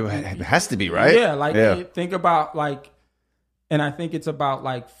 Like, it has to be, right? Yeah, like, think about, like, and I think it's about,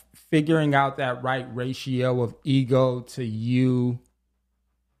 like, figuring out that right ratio of ego to you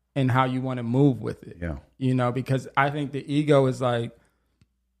and how you want to move with it. Yeah. Because I think the ego is like,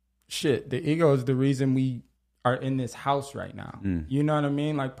 shit, the ego is the reason we are in this house right now. You know what I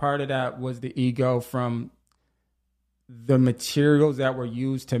mean? Like, part of that was the ego from the materials that were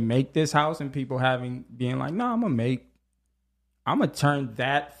used to make this house, and people being like, no, I'm gonna turn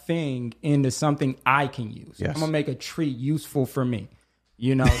that thing into something I can use. Yes. I'm gonna make a tree useful for me,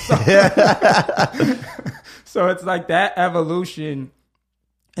 so, so it's like that evolution.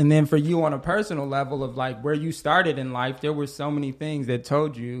 And then for you on a personal level of, like, where you started in life, there were so many things that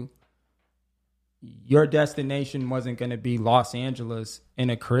told you your destination wasn't going to be Los Angeles in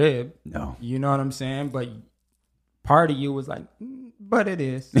a crib. No. You know what I'm saying? But part of you was like, but it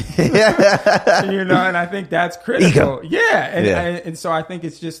is. And I think that's critical. Ego. And so I think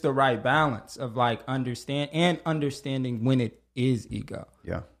it's just the right balance of, like, understanding when it is ego.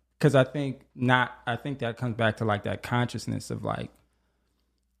 Yeah. Because I think that comes back to, like, that consciousness of, like,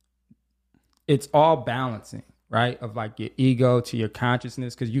 it's all balancing, right? Of, like, your ego to your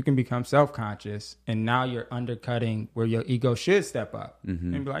consciousness, because you can become self-conscious, and now you're undercutting where your ego should step up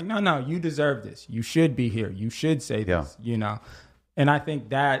and be like, no, you deserve this. You should be here. You should say this, And I think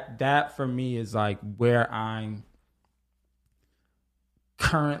that for me is, like, where I'm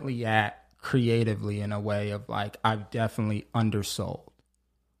currently at creatively in a way of like, I've definitely undersold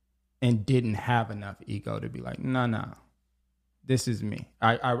and didn't have enough ego to be like, no, this is me.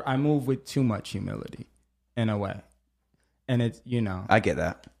 I move with too much humility in a way. And it's, I get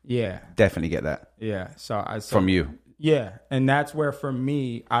that. Yeah. Definitely get that. Yeah. So from you. Yeah. And that's where for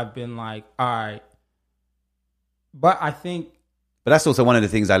me, I've been like, all right. But I think. But that's also one of the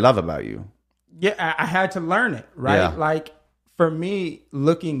things I love about you. Yeah. I had to learn it, right? Yeah. Like for me,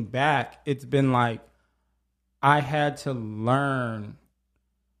 looking back, it's been like, I had to learn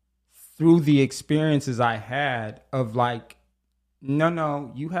through the experiences I had of like,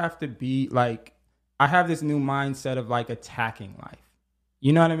 no, you have to be like, I have this new mindset of like attacking life.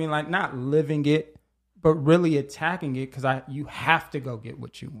 You know what I mean? Like not living it, but really attacking it because you have to go get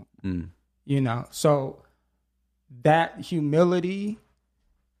what you want. So that humility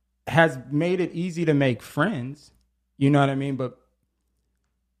has made it easy to make friends. You know what I mean? But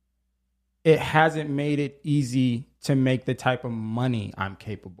it hasn't made it easy to make the type of money I'm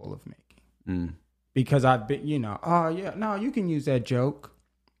capable of making. Because I've been, oh yeah, no, you can use that joke.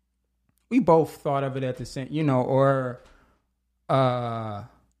 We both thought of it at the same, or I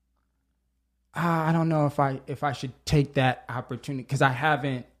don't know if I should take that opportunity because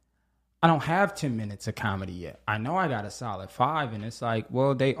I don't have 10 minutes of comedy yet. I know I got a solid 5, and it's like,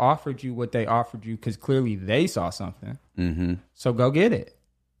 well, they offered you what they offered you because clearly they saw something. So go get it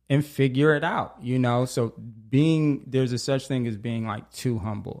and figure it out, So there's a such thing as being like too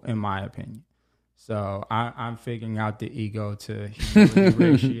humble, in my opinion. So I'm figuring out the ego to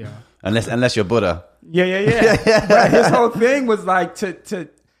humility ratio. Unless you're Buddha. Yeah. But his whole thing was like to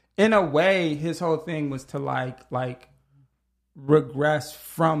in a way, his whole thing was to like regress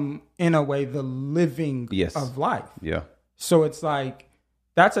from, in a way, the living of life. Yeah. So it's like,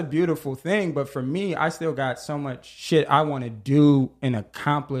 that's a beautiful thing. But for me, I still got so much shit I want to do and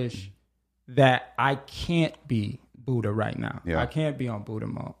accomplish that I can't be Buddha right now. I can't be on Buddha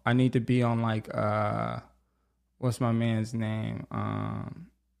mode. I need to be on like what's my man's name?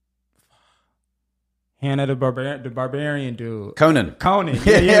 Hannah the Barbarian dude. Conan.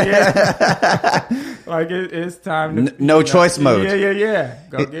 Yeah. Like it's time to no choice mode. Yeah.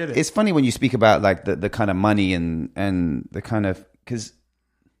 Go get it. It's funny when you speak about like the kind of money and the kind of, because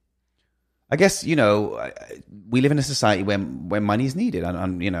I guess, we live in a society where money is needed,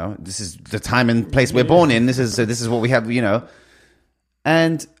 and this is the time and place we're born in. This is what we have,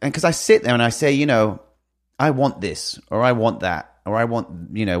 and because I sit there and I say, I want this, or I want that, or I want,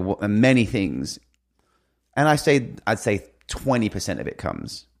 many things, and I'd say 20% of it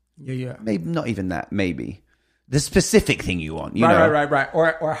comes. Yeah. Maybe not even that. Maybe the specific thing you want. Right.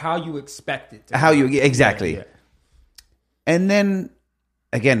 Or how you expect it. Exactly. Yeah. And then.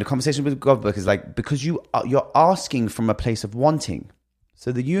 Again, the conversation with God book is like, because you're asking from a place of wanting.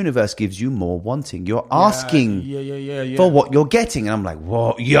 So the universe gives you more wanting. You're asking for what you're getting. And I'm like,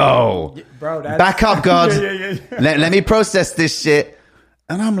 whoa, yo, bro, back up, God. Let me process this shit.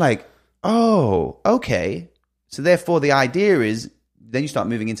 And I'm like, oh, okay. So therefore the idea is, then you start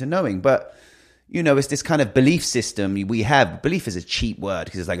moving into knowing. But, it's this kind of belief system we have. Belief is a cheap word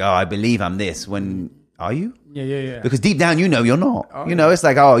because it's like, oh, I believe I'm this. When... Are you? Yeah. Because deep down, you're not. It's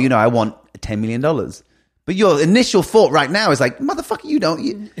like, oh, I want $10 million. But your initial thought right now is like, motherfucker, you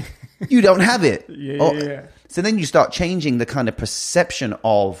don't have it. Yeah. So then you start changing the kind of perception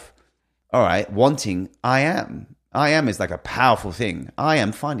of, all right, wanting, I am. I am is like a powerful thing. I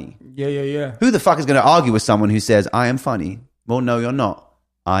am funny. Yeah. Who the fuck is going to argue with someone who says, I am funny? Well, no, you're not.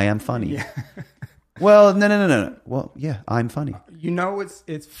 I am funny. Yeah. Well, no. Well, yeah, I'm funny.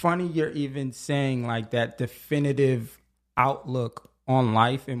 It's funny you're even saying like that definitive outlook on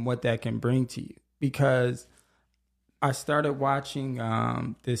life and what that can bring to you. Because I started watching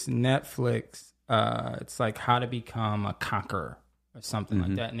this Netflix, it's like How to Become a Conqueror or something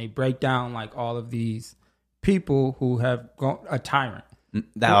like that. And they break down like all of these people who have gone a tyrant.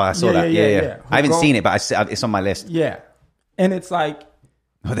 No, I saw that. Yeah. I haven't seen it, but it's on my list. Yeah. And it's like,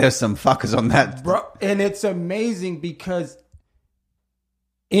 oh, there's some fuckers on that. Bro, and it's amazing because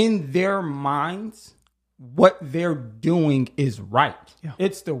in their minds, what they're doing is right. Yeah.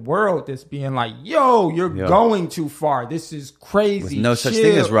 It's the world that's being like, yo, you're going too far. This is crazy. There's no such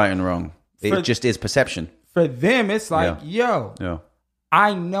thing as right and wrong. It just is perception. For them, it's like, yo,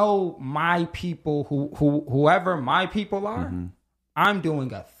 I know my people, whoever my people are, I'm doing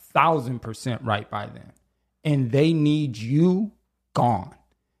 1,000% right by them. And they need you gone.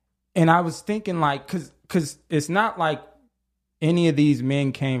 And I was thinking like, cause it's not like any of these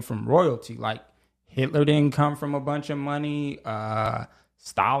men came from royalty. Like Hitler didn't come from a bunch of money.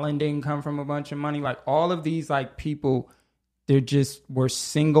 Stalin didn't come from a bunch of money. Like all of these like people They're just were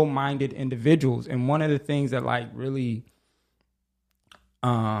single-minded individuals. And one of the things that like really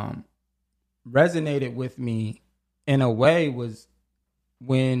resonated with me in a way was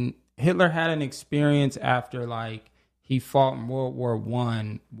when Hitler had an experience after like he fought in World War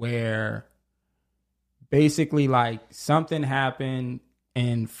I, where basically like something happened,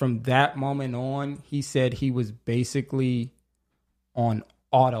 and from that moment on, he said he was basically on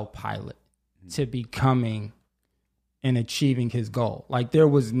autopilot to becoming and achieving his goal. Like there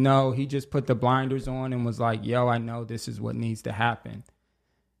was he just put the blinders on and was like, yo, I know this is what needs to happen.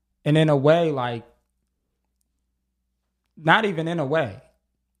 And in a way, like, not even in a way,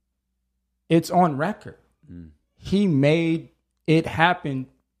 it's on record. He made it happen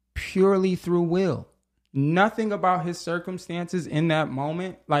purely through will. Nothing about his circumstances in that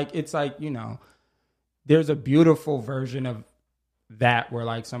moment. Like, it's like, you know, there's a beautiful version of that where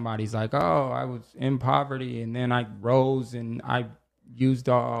like somebody's like, oh, I was in poverty and then I rose and I used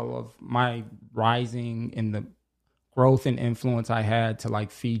all of my rising and the growth and influence I had to like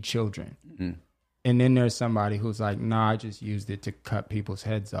feed children. And then there's somebody who's like, nah, I just used it to cut people's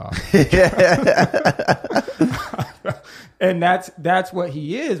heads off. And that's what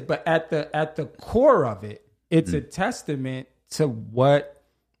he is. But at the core of it, it's a testament to what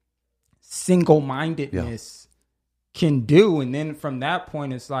single-mindedness can do. And then from that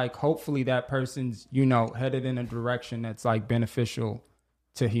point, it's like, hopefully that person's, you know, headed in a direction that's like beneficial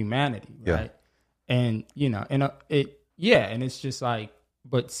to humanity. Right. And, you know, and and it's just like,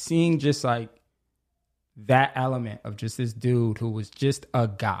 but seeing just like that element of just this dude who was just a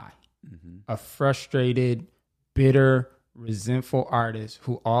guy, a frustrated, bitter, resentful artist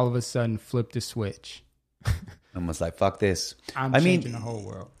who all of a sudden flipped a switch. Almost like, fuck this. I'm changing the whole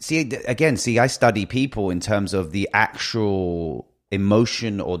world. See, I study people in terms of the actual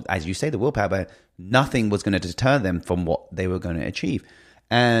emotion, or as you say, the willpower, but nothing was going to deter them from what they were going to achieve.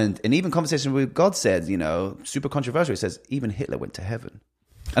 And even Conversation with God says, you know, super controversial, it says, even Hitler went to heaven.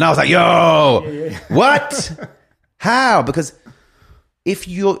 And I was like, yo, what? How? Because if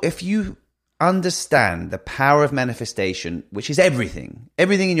you understand the power of manifestation, which is everything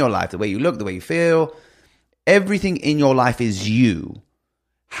in your life, the way you look, the way you feel, everything in your life is you.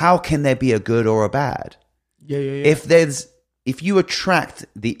 How can there be a good or a bad? If you attract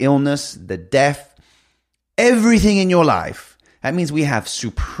the illness, the death, everything in your life, that means we have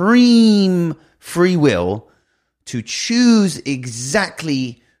supreme free will to choose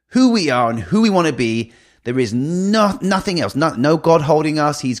exactly who we are and who we want to be. There is nothing else. No God holding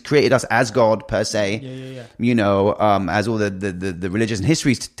us. He's created us as God per se. You know, as all the religious and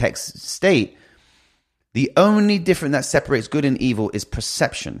history texts state. The only difference that separates good and evil is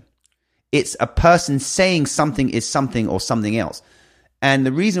perception. It's a person saying something is something or something else. And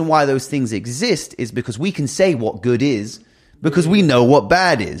the reason why those things exist is because we can say what good is because we know what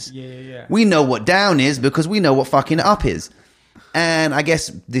bad is. We know what down is because we know what fucking up is. And I guess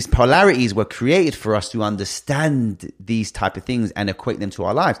these polarities were created for us to understand these type of things and equate them to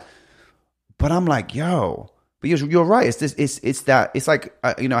our lives. But I'm like, yo, but you're right. It's like,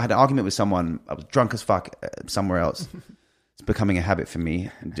 you know, I had an argument with someone. I was drunk as fuck somewhere else. It's becoming a habit for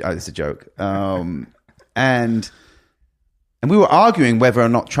me. It's a joke. And we were arguing whether or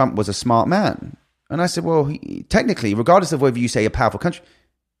not Trump was a smart man. And I said, well, technically, regardless of whether you say a powerful country,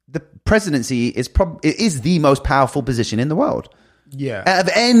 the presidency is the most powerful position in the world. Out of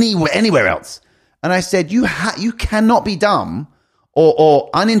anywhere else. And I said, you cannot be dumb or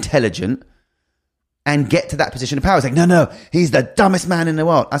unintelligent and get to that position of power. It's like, no, he's the dumbest man in the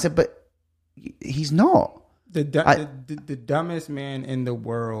world. I said, but he's not. The dumbest man in the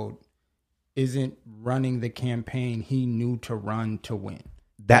world isn't running the campaign he knew to run to win.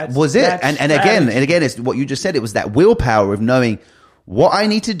 That was it. And again, it's what you just said. It was that willpower of knowing what I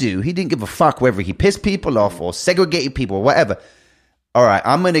need to do. He didn't give a fuck whether he pissed people off or segregated people or whatever. All right,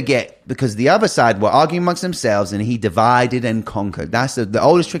 I'm going to because the other side were arguing amongst themselves and he divided and conquered. That's the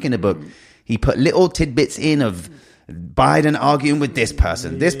oldest trick in the book. He put little tidbits in of Biden arguing with this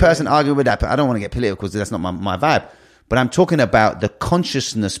person, this person arguing with that. But I don't want to get political because that's not my vibe. But I'm talking about the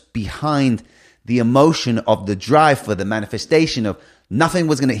consciousness behind the emotion of the drive for the manifestation of nothing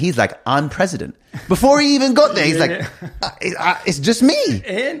was going to, he's like, I'm president. Before he even got there, he's like, it's just me.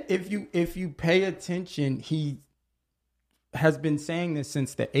 And if you pay attention, he has been saying this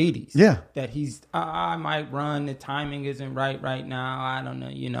since the 80s. That he's, I might run, the timing isn't right now. I don't know,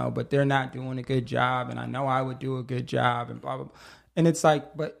 you know, but they're not doing a good job. And I know I would do a good job and blah, blah, blah. And it's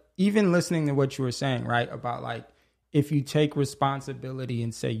like, but even listening to what you were saying, right, about like, if you take responsibility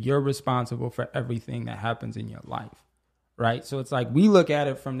and say you're responsible for everything that happens in your life, right? So it's like we look at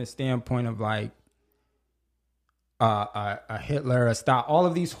it from the standpoint of like, a Hitler, a Stalin, all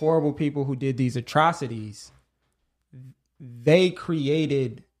of these horrible people who did these atrocities, they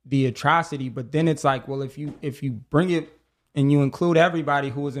created the atrocity. But then it's like, well, if you bring it and you include everybody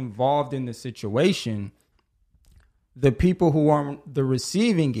who was involved in the situation, the people who are the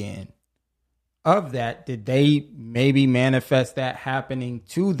receiving end of that, did they maybe manifest that happening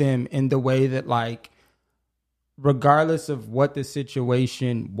to them in the way that, like, regardless of what the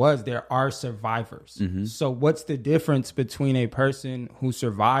situation was, there are survivors. Mm-hmm. So what's the difference between a person who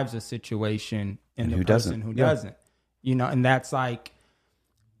survives a situation and the person who doesn't? You know, and that's like,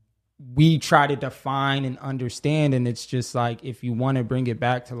 we try to define and understand, and it's just like, if you want to bring it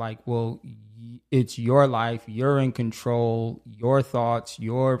back to like, well, it's your life, you're in control, your thoughts,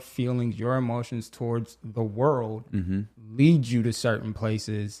 your feelings, your emotions towards the world lead you to certain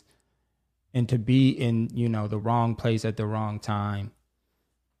places, and to be in, you know, the wrong place at the wrong time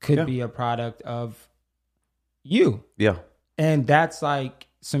could be a product of you. Yeah. And that's like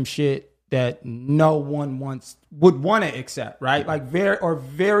some shit that no one would want to accept, right? Like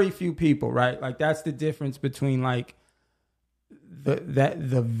very few people, right? Like that's the difference between like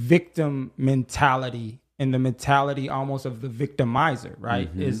the victim mentality and the mentality almost of the victimizer, right?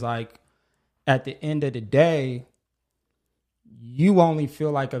 Is like, at the end of the day, you only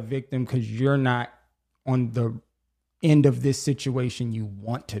feel like a victim because you're not on the end of this situation you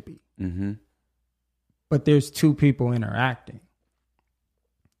want to be. But there's two people interacting.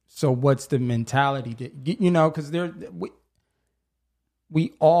 So what's the mentality that, you know, because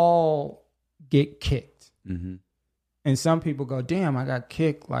we all get kicked. And some people go, damn, I got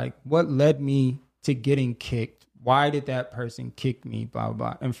kicked. Like, what led me to getting kicked? Why did that person kick me? Blah,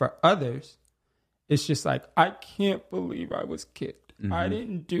 blah, blah. And for others, it's just like, I can't believe I was kicked. I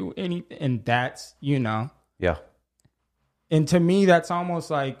didn't do anything. And that's, you know. Yeah. And to me, that's almost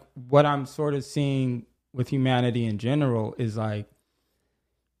like what I'm sort of seeing with humanity in general is like,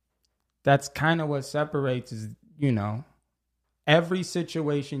 that's kind of what separates is, you know, every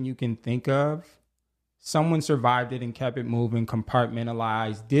situation you can think of, someone survived it and kept it moving,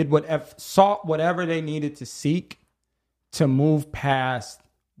 compartmentalized, did whatever, sought whatever they needed to seek to move past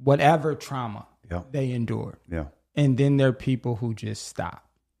whatever trauma they endured. Yeah. And then there are people who just stop.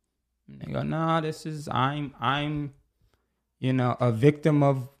 And they go, no, this is, I'm, you know, a victim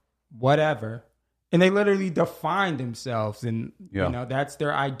of whatever. And they literally define themselves, and you know, that's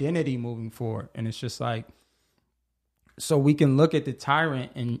their identity moving forward. And it's just like, so we can look at the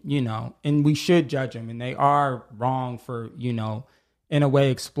tyrant and, you know, and we should judge them, and they are wrong for, you know, in a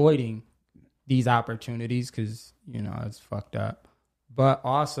way exploiting these opportunities because, you know, it's fucked up. But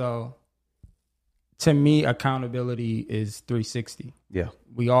also, to me, accountability is 360. Yeah.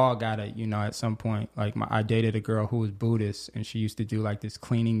 We all gotta, you know, at some point, like I dated a girl who was Buddhist, and she used to do like this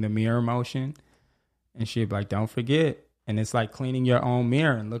cleaning the mirror motion. And she'd be like, don't forget. And it's like cleaning your own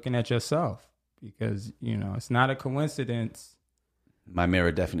mirror and looking at yourself because, you know, it's not a coincidence. My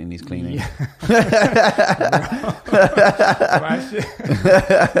mirror definitely needs cleaning. Yeah.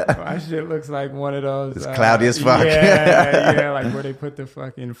 my shit looks like one of those. It's cloudy as fuck. Yeah, like where they put the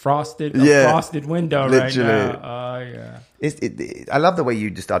fucking frosted window literally. Right now. Yeah. I love the way you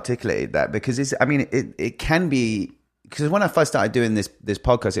just articulated that because it can be, because when I first started doing this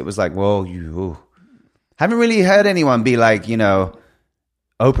podcast, it was like, well, you haven't really heard anyone be like, you know,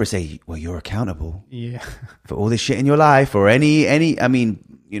 Oprah say, well, you're accountable for all this shit in your life, or any, I mean,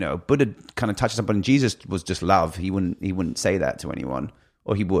 you know, Buddha kind of touches upon, Jesus was just love. He wouldn't say that to anyone,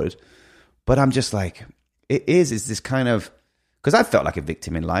 or he would. But I'm just like, is this kind of, because I felt like a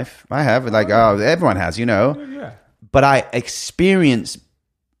victim in life. I have, like, everyone has, you know. Yeah. But I experience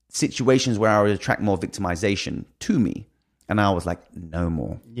situations where I would attract more victimization to me. And I was like, no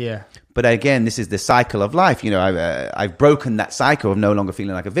more. Yeah. But again, this is the cycle of life. You know, I've broken that cycle of no longer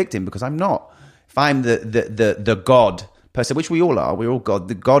feeling like a victim because I'm not. If I'm the God person, which we all are, we're all God.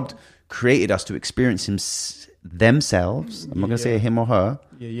 The God created us to experience themselves. I'm not going to say him or her.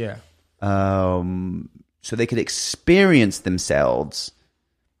 Yeah. So they could experience themselves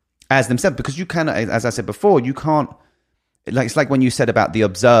as themselves, because you cannot, as I said before, you can't. Like, it's like when you said about the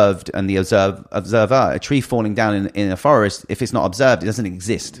observed and the observer, a tree falling down in a forest, if it's not observed, it doesn't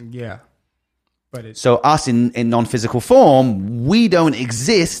exist. Yeah. But so us in non-physical form, we don't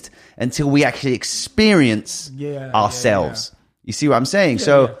exist until we actually experience ourselves. You see what I'm saying?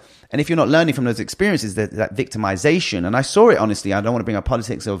 And if you're not learning from those experiences, that victimization, and I saw it, honestly, I don't want to bring up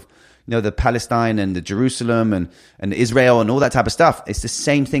politics of, you know, the Palestine and the Jerusalem and Israel and all that type of stuff. It's the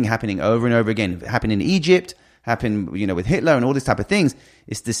same thing happening over and over again. It happened in Egypt, happened, you know, with Hitler and all this type of things.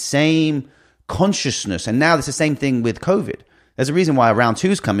 It's the same consciousness. And now it's the same thing with COVID. There's a reason why round 2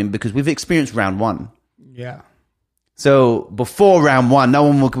 is coming, because we've experienced round 1. Yeah. So before round one, no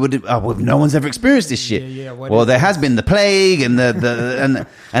one no one's ever experienced this shit. Well, there has been the plague and the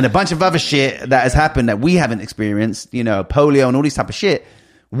and a bunch of other shit that has happened that we haven't experienced. You know, polio and all these type of shit.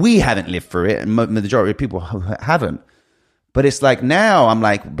 We haven't lived through it, and the majority of people haven't. But it's like now I'm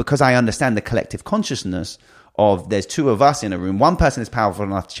like, because I understand the collective consciousness of there's two of us in a room. One person is powerful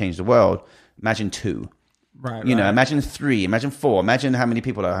enough to change the world. Imagine two. Right. You know, imagine 3, imagine 4, imagine how many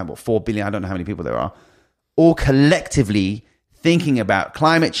people there are. What, 4 billion? I don't know how many people there are. All collectively thinking about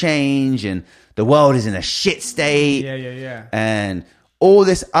climate change and the world is in a shit state. Yeah. And all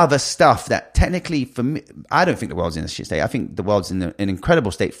this other stuff that technically for me, I don't think the world's in a shit state. I think the world's in an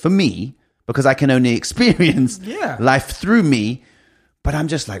incredible state for me because I can only experience life through me. But I'm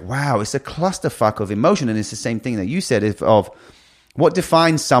just like, wow, it's a clusterfuck of emotion. And it's the same thing that you said of what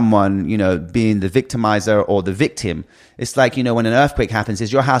defines someone, you know, being the victimizer or the victim. It's like, you know, when an earthquake happens,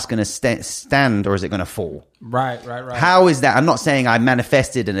 is your house going to stand or is it going to fall? Right. How is that? I'm not saying I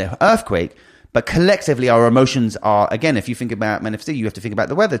manifested an earthquake, but collectively our emotions are, again, if you think about manifesting, you have to think about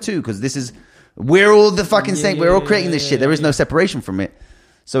the weather too, because we're all the fucking same. We're all creating this shit. There is no separation from it.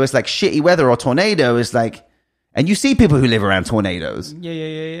 So it's like shitty weather or tornado is like, and you see people who live around tornadoes.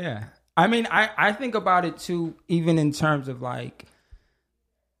 Yeah. I mean, I think about it too, even in terms of like,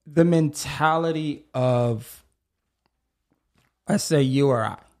 the mentality of, let's say you or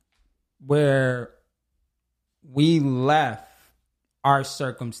I, where we left our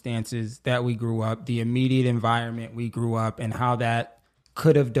circumstances that we grew up, the immediate environment we grew up, and how that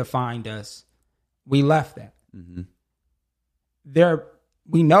could have defined us. We left that. Mm-hmm.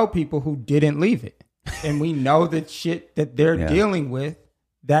 We know people who didn't leave it, and we know the shit that they're dealing with.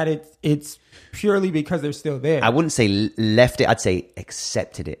 That it's purely because they're still there. I wouldn't say left it. I'd say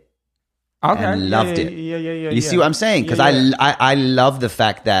accepted it. Okay. And loved it. Yeah. You see what I'm saying? Because I love the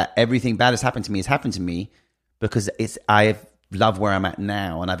fact that everything bad has happened to me because I love where I'm at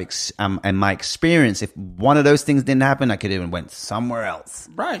now, and and my experience. If one of those things didn't happen, I could have went somewhere else.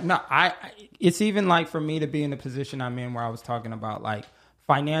 Right. No, it's even like for me to be in the position I'm in, where I was talking about like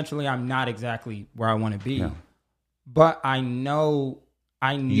financially, I'm not exactly where I want to be, but I know.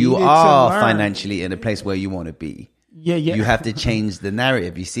 You are financially in a place where you want to be. Yeah. You have to change the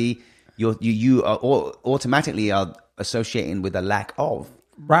narrative. You see, you are automatically are associating with a lack of.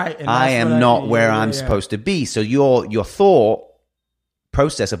 Right. And I am not where I'm supposed to be. So your thought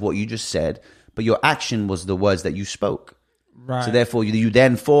process of what you just said, but your action was the words that you spoke. Right. So therefore, you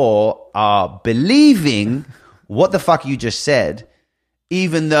are believing what the fuck you just said.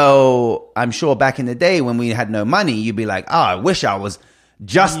 Even though I'm sure back in the day when we had no money, you'd be like, I wish I was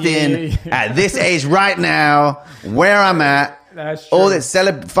Justin at this age right now, where I'm at. That's true. All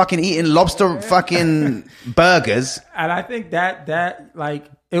that fucking eating lobster fucking burgers. And I think that like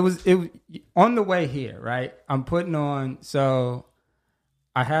it was on the way here, right? I'm putting on, so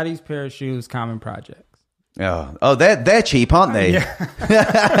I had these pair of shoes, Common Projects. Oh, they're cheap, aren't they? Yeah.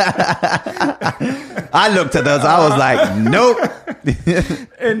 I looked at those, I was like, nope.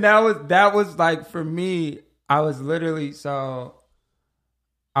 And that was like, for me, I was literally, so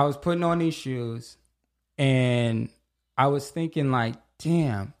I was putting on these shoes and I was thinking like,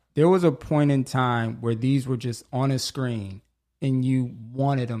 damn, there was a point in time where these were just on a screen and you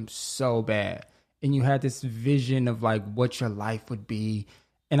wanted them so bad. And you had this vision of like what your life would be.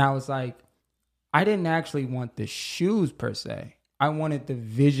 And I was like, I didn't actually want the shoes per se. I wanted the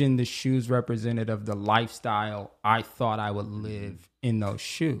vision the shoes represented of the lifestyle I thought I would live in those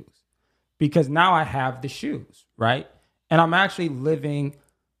shoes. Because now I have the shoes, right? And I'm actually living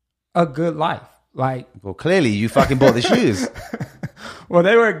a good life. Like, well, clearly you fucking bought the shoes. Well,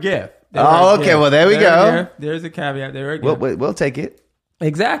 they were a gift. Okay. Well, there we go. There's a caveat. They were a gift. We'll take it.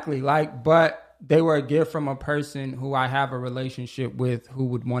 Exactly. Like, but they were a gift from a person who I have a relationship with who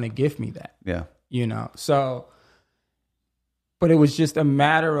would want to gift me that. Yeah. You know, so, but it was just a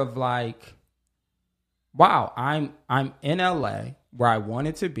matter of like, wow, I'm in LA where I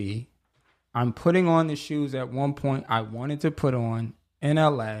wanted to be. I'm putting on the shoes at one point I wanted to put on in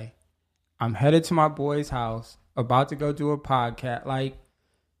LA. I'm headed to my boy's house, about to go do a podcast. Like,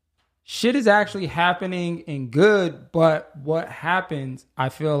 shit is actually happening and good, but what happens, I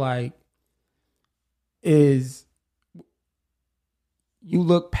feel like, is you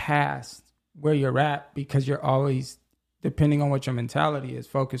look past where you're at because you're always, depending on what your mentality is,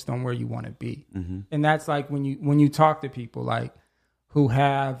 focused on where you want to be. Mm-hmm. And that's like when you talk to people like who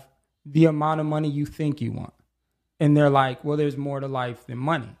have the amount of money you think you want. And they're like, well, there's more to life than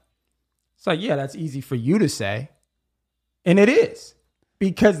money. It's like, yeah, that's easy for you to say. And it is.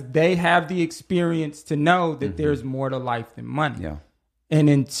 Because they have the experience to know that there's more to life than money. Yeah. And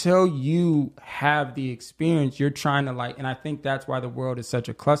until you have the experience, you're trying to and I think that's why the world is such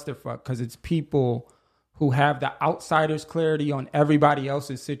a clusterfuck, because it's people who have the outsider's clarity on everybody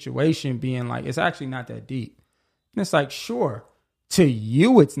else's situation being like, it's actually not that deep. And it's like, sure, to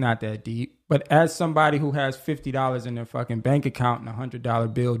you, it's not that deep. But as somebody who has $50 in their fucking bank account and a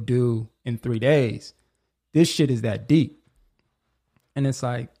 $100 bill due in 3 days, this shit is that deep. And it's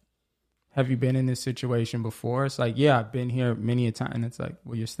like, have you been in this situation before? It's like, yeah, I've been here many a time. And it's like,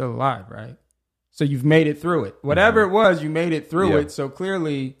 well, you're still alive, right? So you've made it through it. Whatever it was, you made it through it. So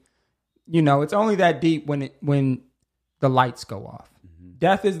clearly, it's only that deep when the lights go off.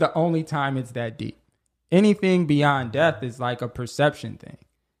 Death is the only time it's that deep. Anything beyond death is like a perception thing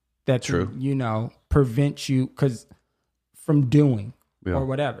that prevents you from doing or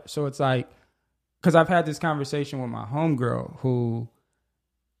whatever. So it's like, because I've had this conversation with my homegirl who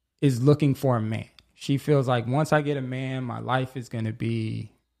is looking for a man. She feels like once I get a man, my life is going to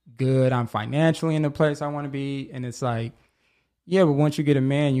be good. I'm financially in the place I want to be. And it's like, yeah, but once you get a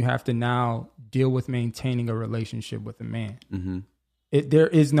man, you have to now deal with maintaining a relationship with a man. Mm-hmm. There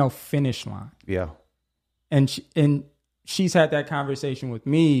is no finish line. Yeah. And she's had that conversation with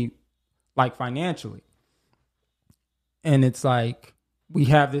me, like financially. And it's like, we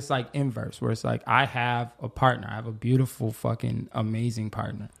have this like inverse where it's like, I have a partner. I have a beautiful, fucking amazing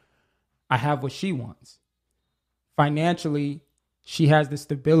partner. I have what she wants. Financially, she has the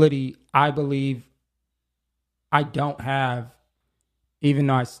stability I believe I don't have, even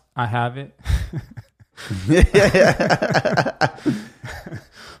though I have it.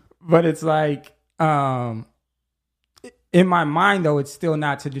 But it's like, in my mind, though, it's still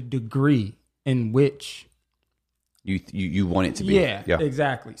not to the degree in which you want it to be. Yeah,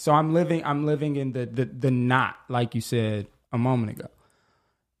 exactly. So I'm living in the not, like you said a moment ago.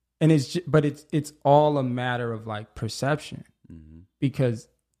 And it's all a matter of like perception, because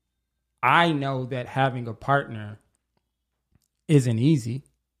I know that having a partner isn't easy.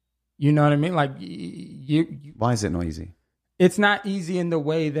 You know what I mean? Like why is it not easy? It's not easy in the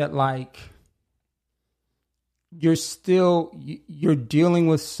way that like you're dealing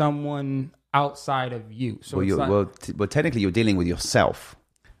with someone outside of you. So well, technically you're dealing with yourself,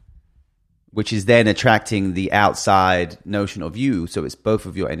 which is then attracting the outside notion of you. So it's both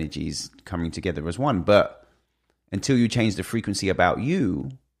of your energies coming together as one. But until you change the frequency about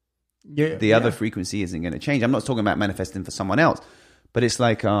you, the other frequency isn't going to change. I'm not talking about manifesting for someone else, but it's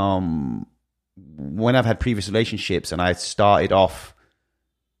like when I've had previous relationships and I started off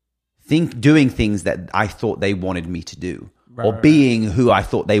doing things that I thought they wanted me to do, or being who I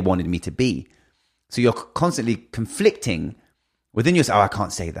thought they wanted me to be. So you're constantly conflicting within yourself. Oh, I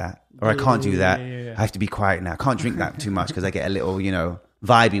can't say that, or I can't do that. I have to be quiet now. I can't drink that too much because I get a little,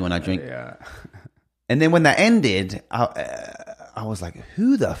 vibey when I drink. And then when that ended, I was like,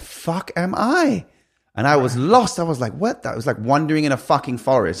 who the fuck am I? And I was lost. I was like, what? That was like wandering in a fucking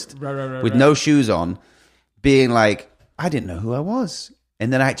forest with no shoes on, being like, I didn't know who I was.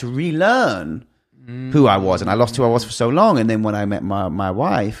 And then I had to relearn who I was. And I lost who I was for so long. And then when I met my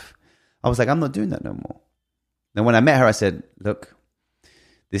wife, I was like, I'm not doing that no more. Then when I met her, I said, look,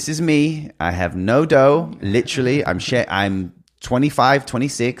 this is me. I have no dough. Literally, I'm 25,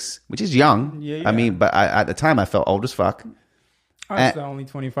 26, which is young. Yeah. I mean, but at the time I felt old as fuck. That's the only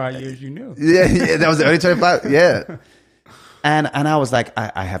 25 years you knew. Yeah, that was the only 25. Yeah. And I was like,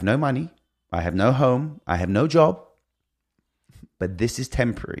 I have no money. I have no home. I have no job. But this is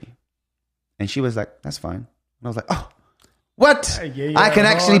temporary. And she was like, that's fine. And I was like, oh, what? I can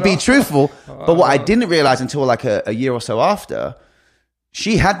actually be truthful. But what I didn't realize until like a year or so after,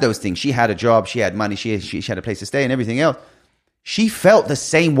 she had those things. She had a job. She had money. She had a place to stay and everything else. She felt the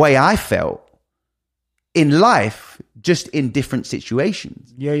same way I felt in life, just in different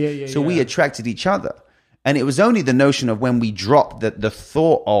situations. So we attracted each other. And it was only the notion of when we dropped the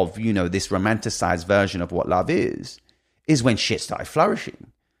thought of, this romanticized version of what love is when shit started flourishing.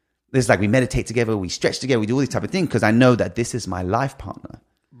 It's like we meditate together, we stretch together, we do all these type of things because I know that this is my life partner.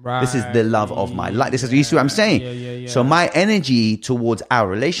 Right. This is the love of my life. This is, you see what I'm saying? So my energy towards our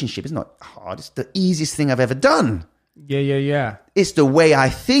relationship is not hard. It's the easiest thing I've ever done. It's the way I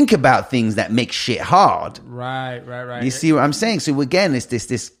think about things that make shit hard. Right. You see what I'm saying? So again, it's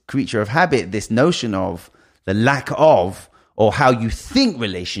this creature of habit, this notion of the lack of, or how you think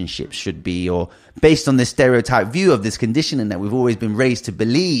relationships should be, or based on this stereotype view of this conditioning that we've always been raised to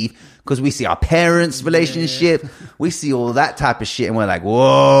believe, because we see our parents' relationship, we see all that type of shit, and we're like,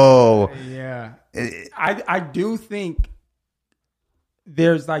 whoa. Yeah. I do think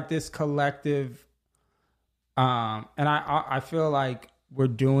there's like this collective, and I feel like we're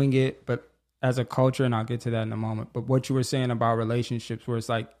doing it, but as a culture, and I'll get to that in a moment, but what you were saying about relationships, where it's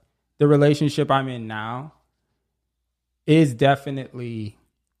like the relationship I'm in now is definitely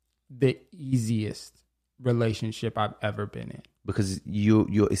the easiest relationship I've ever been in. Because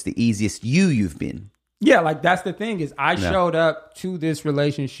it's the easiest you've been. Yeah, like that's the thing is I showed up to this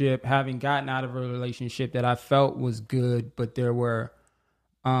relationship having gotten out of a relationship that I felt was good, but there were,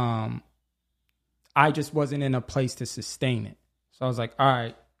 I just wasn't in a place to sustain it. So I was like, all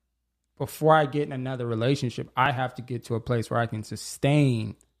right, before I get in another relationship, I have to get to a place where I can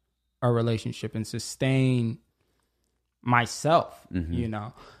sustain a relationship and sustain myself, you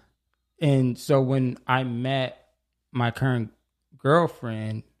know? And so when I met my current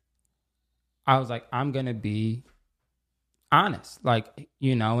girlfriend, I was like, I'm going to be honest. Like,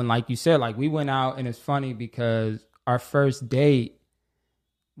 you know, and like you said, like we went out, and it's funny because our first date,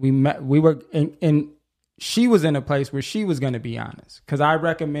 we were in she was in a place where she was going to be honest. Cause I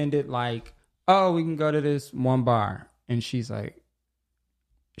recommended like, oh, we can go to this one bar. And she was like,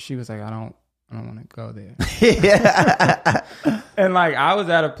 I don't want to go there. And like, I was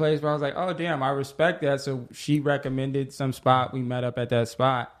at a place where I was like, oh damn, I respect that. So she recommended some spot. We met up at that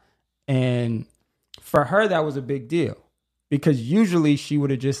spot. And for her, that was a big deal. Because usually she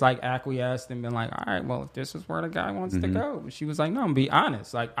would have just like acquiesced and been like, all right, well, if this is where the guy wants to go. But she was like, no, I'm be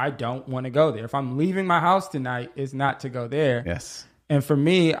honest. Like, I don't want to go there. If I'm leaving my house tonight, it's not to go there. Yes. And for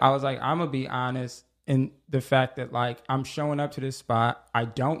me, I was like, I'm going to be honest in the fact that like, I'm showing up to this spot. I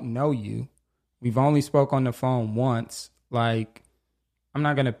don't know you. We've only spoke on the phone once. Like, I'm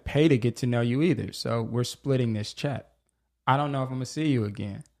not going to pay to get to know you either. So we're splitting this check. I don't know if I'm going to see you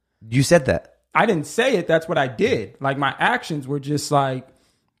again. You said that. I didn't say it. That's what I did. Like my actions were just like,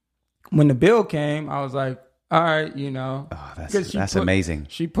 when the bill came, I was like, all right, you know. Oh, that's amazing.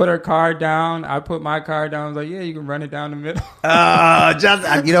 She put her card down. I put my card down. I was like, yeah, you can run it down the middle.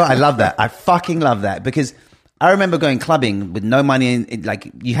 You know, I love that. I fucking love that because I remember going clubbing with no money. Like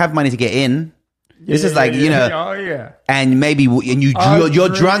you have money to get in. This is like, you know, oh yeah, and maybe, and you're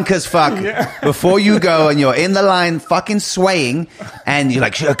drunk as fuck before you go, and you're in the line fucking swaying, and you're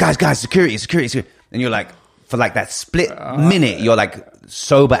like, guys, security. And you're like, for like that split minute, you're like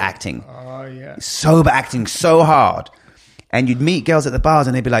sober acting. Oh yeah. Sober acting so hard. And you'd meet girls at the bars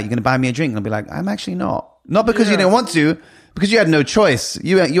and they'd be like, you're going to buy me a drink? And I'd be like, I'm actually not. Not because you didn't want to, because you had no choice.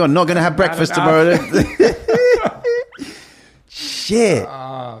 You are not going to have breakfast tomorrow. Shit.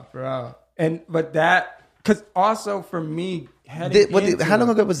 Oh, bro. But that, because also for me, how long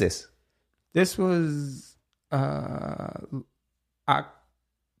ago was this? This was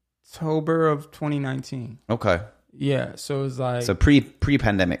October of 2019. Okay. Yeah, so it was like... So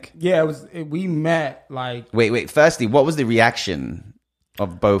pre-pandemic. Yeah, we met like... Wait. Firstly, what was the reaction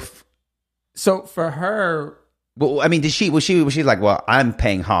of both? So for her... Well, I mean, was she like, well, I'm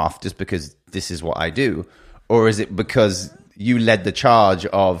paying half just because this is what I do? Or is it because you led the charge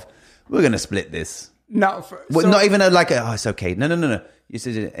of... We're going to split this. No. Not even it's okay. No. You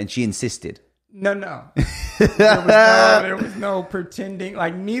said, and she insisted. No. There was no pretending.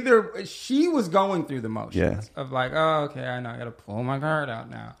 Like she was going through the motions of like, oh, okay, I know I got to pull my card out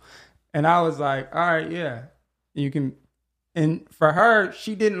now. And I was like, all right, yeah, you can. And for her,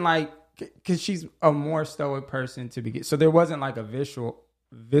 she didn't like, because she's a more stoic person to begin. So there wasn't like a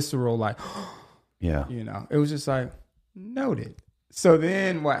visceral like, yeah, you know, it was just like, noted. So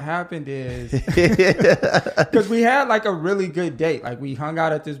then what happened is, because we had like a really good date. Like we hung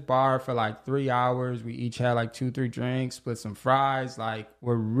out at this bar for like 3 hours. We each had like 2-3 drinks, split some fries. Like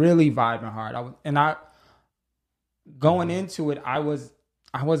we're really vibing hard. Going into it, I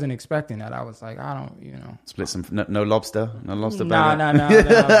wasn't expecting that. I was like, I don't, you know. Split some, no lobster? No lobster burger?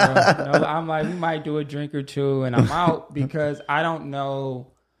 No, bro. I'm like, we might do a drink or two and I'm out because I don't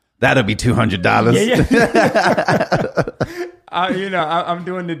know. That'll be $200. Yeah. I'm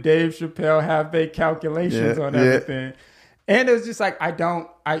doing the Dave Chappelle half-baked calculations on everything. And it was just like, I don't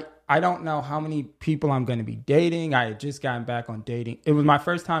know how many people I'm going to be dating. I had just gotten back on dating. It was my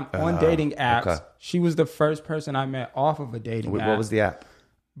first time on dating apps. Okay. She was the first person I met off of a dating app. What was the app?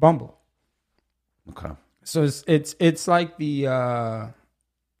 Bumble. Okay. So it's like the,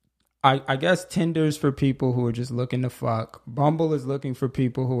 I guess Tinder's for people who are just looking to fuck. Bumble is looking for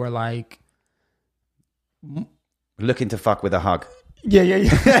people who are like... Looking to fuck with a hug. Yeah.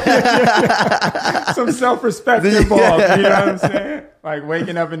 Some self-respect involved. You know what I'm saying? Like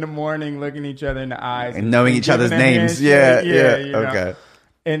waking up in the morning, looking each other in the eyes. And knowing each other's names. Yeah. You know? Okay.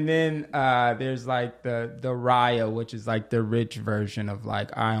 And then there's like the Raya, which is like the rich version of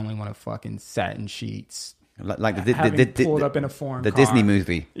like, I only want to fucking satin sheets. Like pulled up in a foreign the car. Disney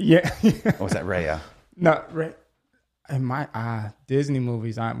movie. Yeah. Or was that Raya? No, in my Disney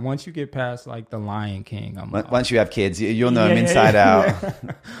movies, once you get past like The Lion King, once you have kids, you'll know them inside out.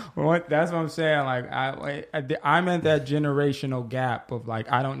 Well, that's what I'm saying. Like I'm at that generational gap of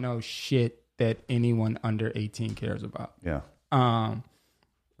like I don't know shit that anyone under 18 cares about. Yeah.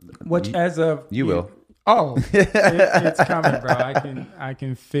 Which as of you will. Oh, it's coming, bro. I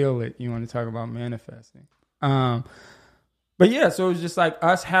can feel it. You want to talk about manifesting? But yeah, so it was just like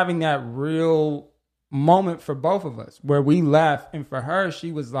us having that real moment for both of us where we left, and for her,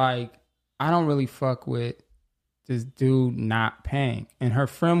 she was like, I don't really fuck with this dude not paying. And her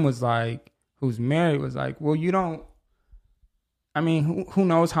friend was like, who's married, was like, well, you don't, I mean, who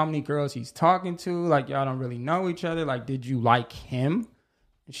knows how many girls he's talking to? Like, y'all don't really know each other. Like, did you like him?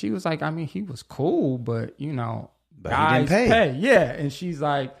 And she was like, I mean, he was cool, but you know, but guys he didn't pay. Yeah. And she's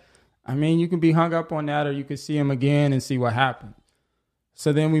like, I mean, you can be hung up on that, or you could see him again and see what happened.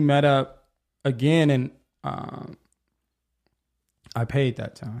 So then we met up again, and I paid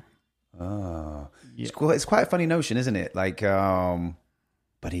that time. Oh, yeah. It's quite a funny notion, isn't it? Like,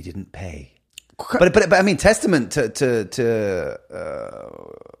 but he didn't pay. But I mean, testament to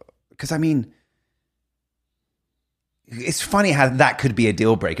because I mean, it's funny how that could be a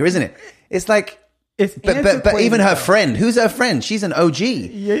deal breaker, isn't it? It's like, but even her friend, who's her friend? She's an OG.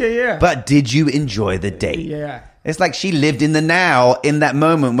 Yeah. But did you enjoy the date? Yeah. It's like she lived in the now in that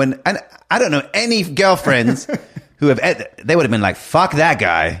moment when, and I don't know any girlfriends who they would have been like, fuck that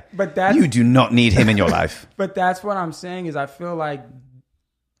guy. But you do not need him in your life. But that's what I'm saying is I feel like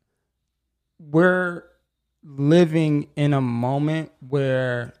we're living in a moment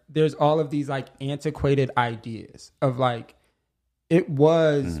where there's all of these like antiquated ideas of like, it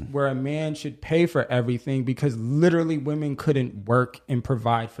was where a man should pay for everything because literally women couldn't work and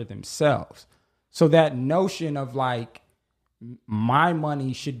provide for themselves. So that notion of like, my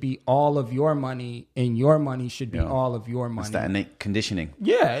money should be all of your money and your money should be all of your money. It's that innate conditioning.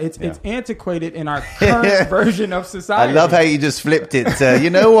 Yeah, it's antiquated in our current version of society. I love how you just flipped it to,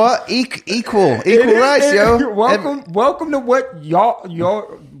 you know what? Equal rights, yo. Welcome to what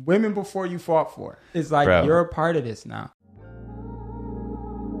your women before you fought for. It's like, you're a part of this now.